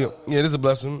it is a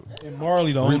blessing. And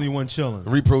Marley the only one chilling.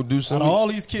 Reproducing. Out of all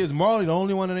these kids, Marley the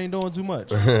only one that ain't doing too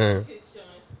much. Yeah,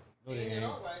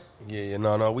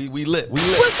 no. We lit.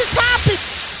 What's the topic?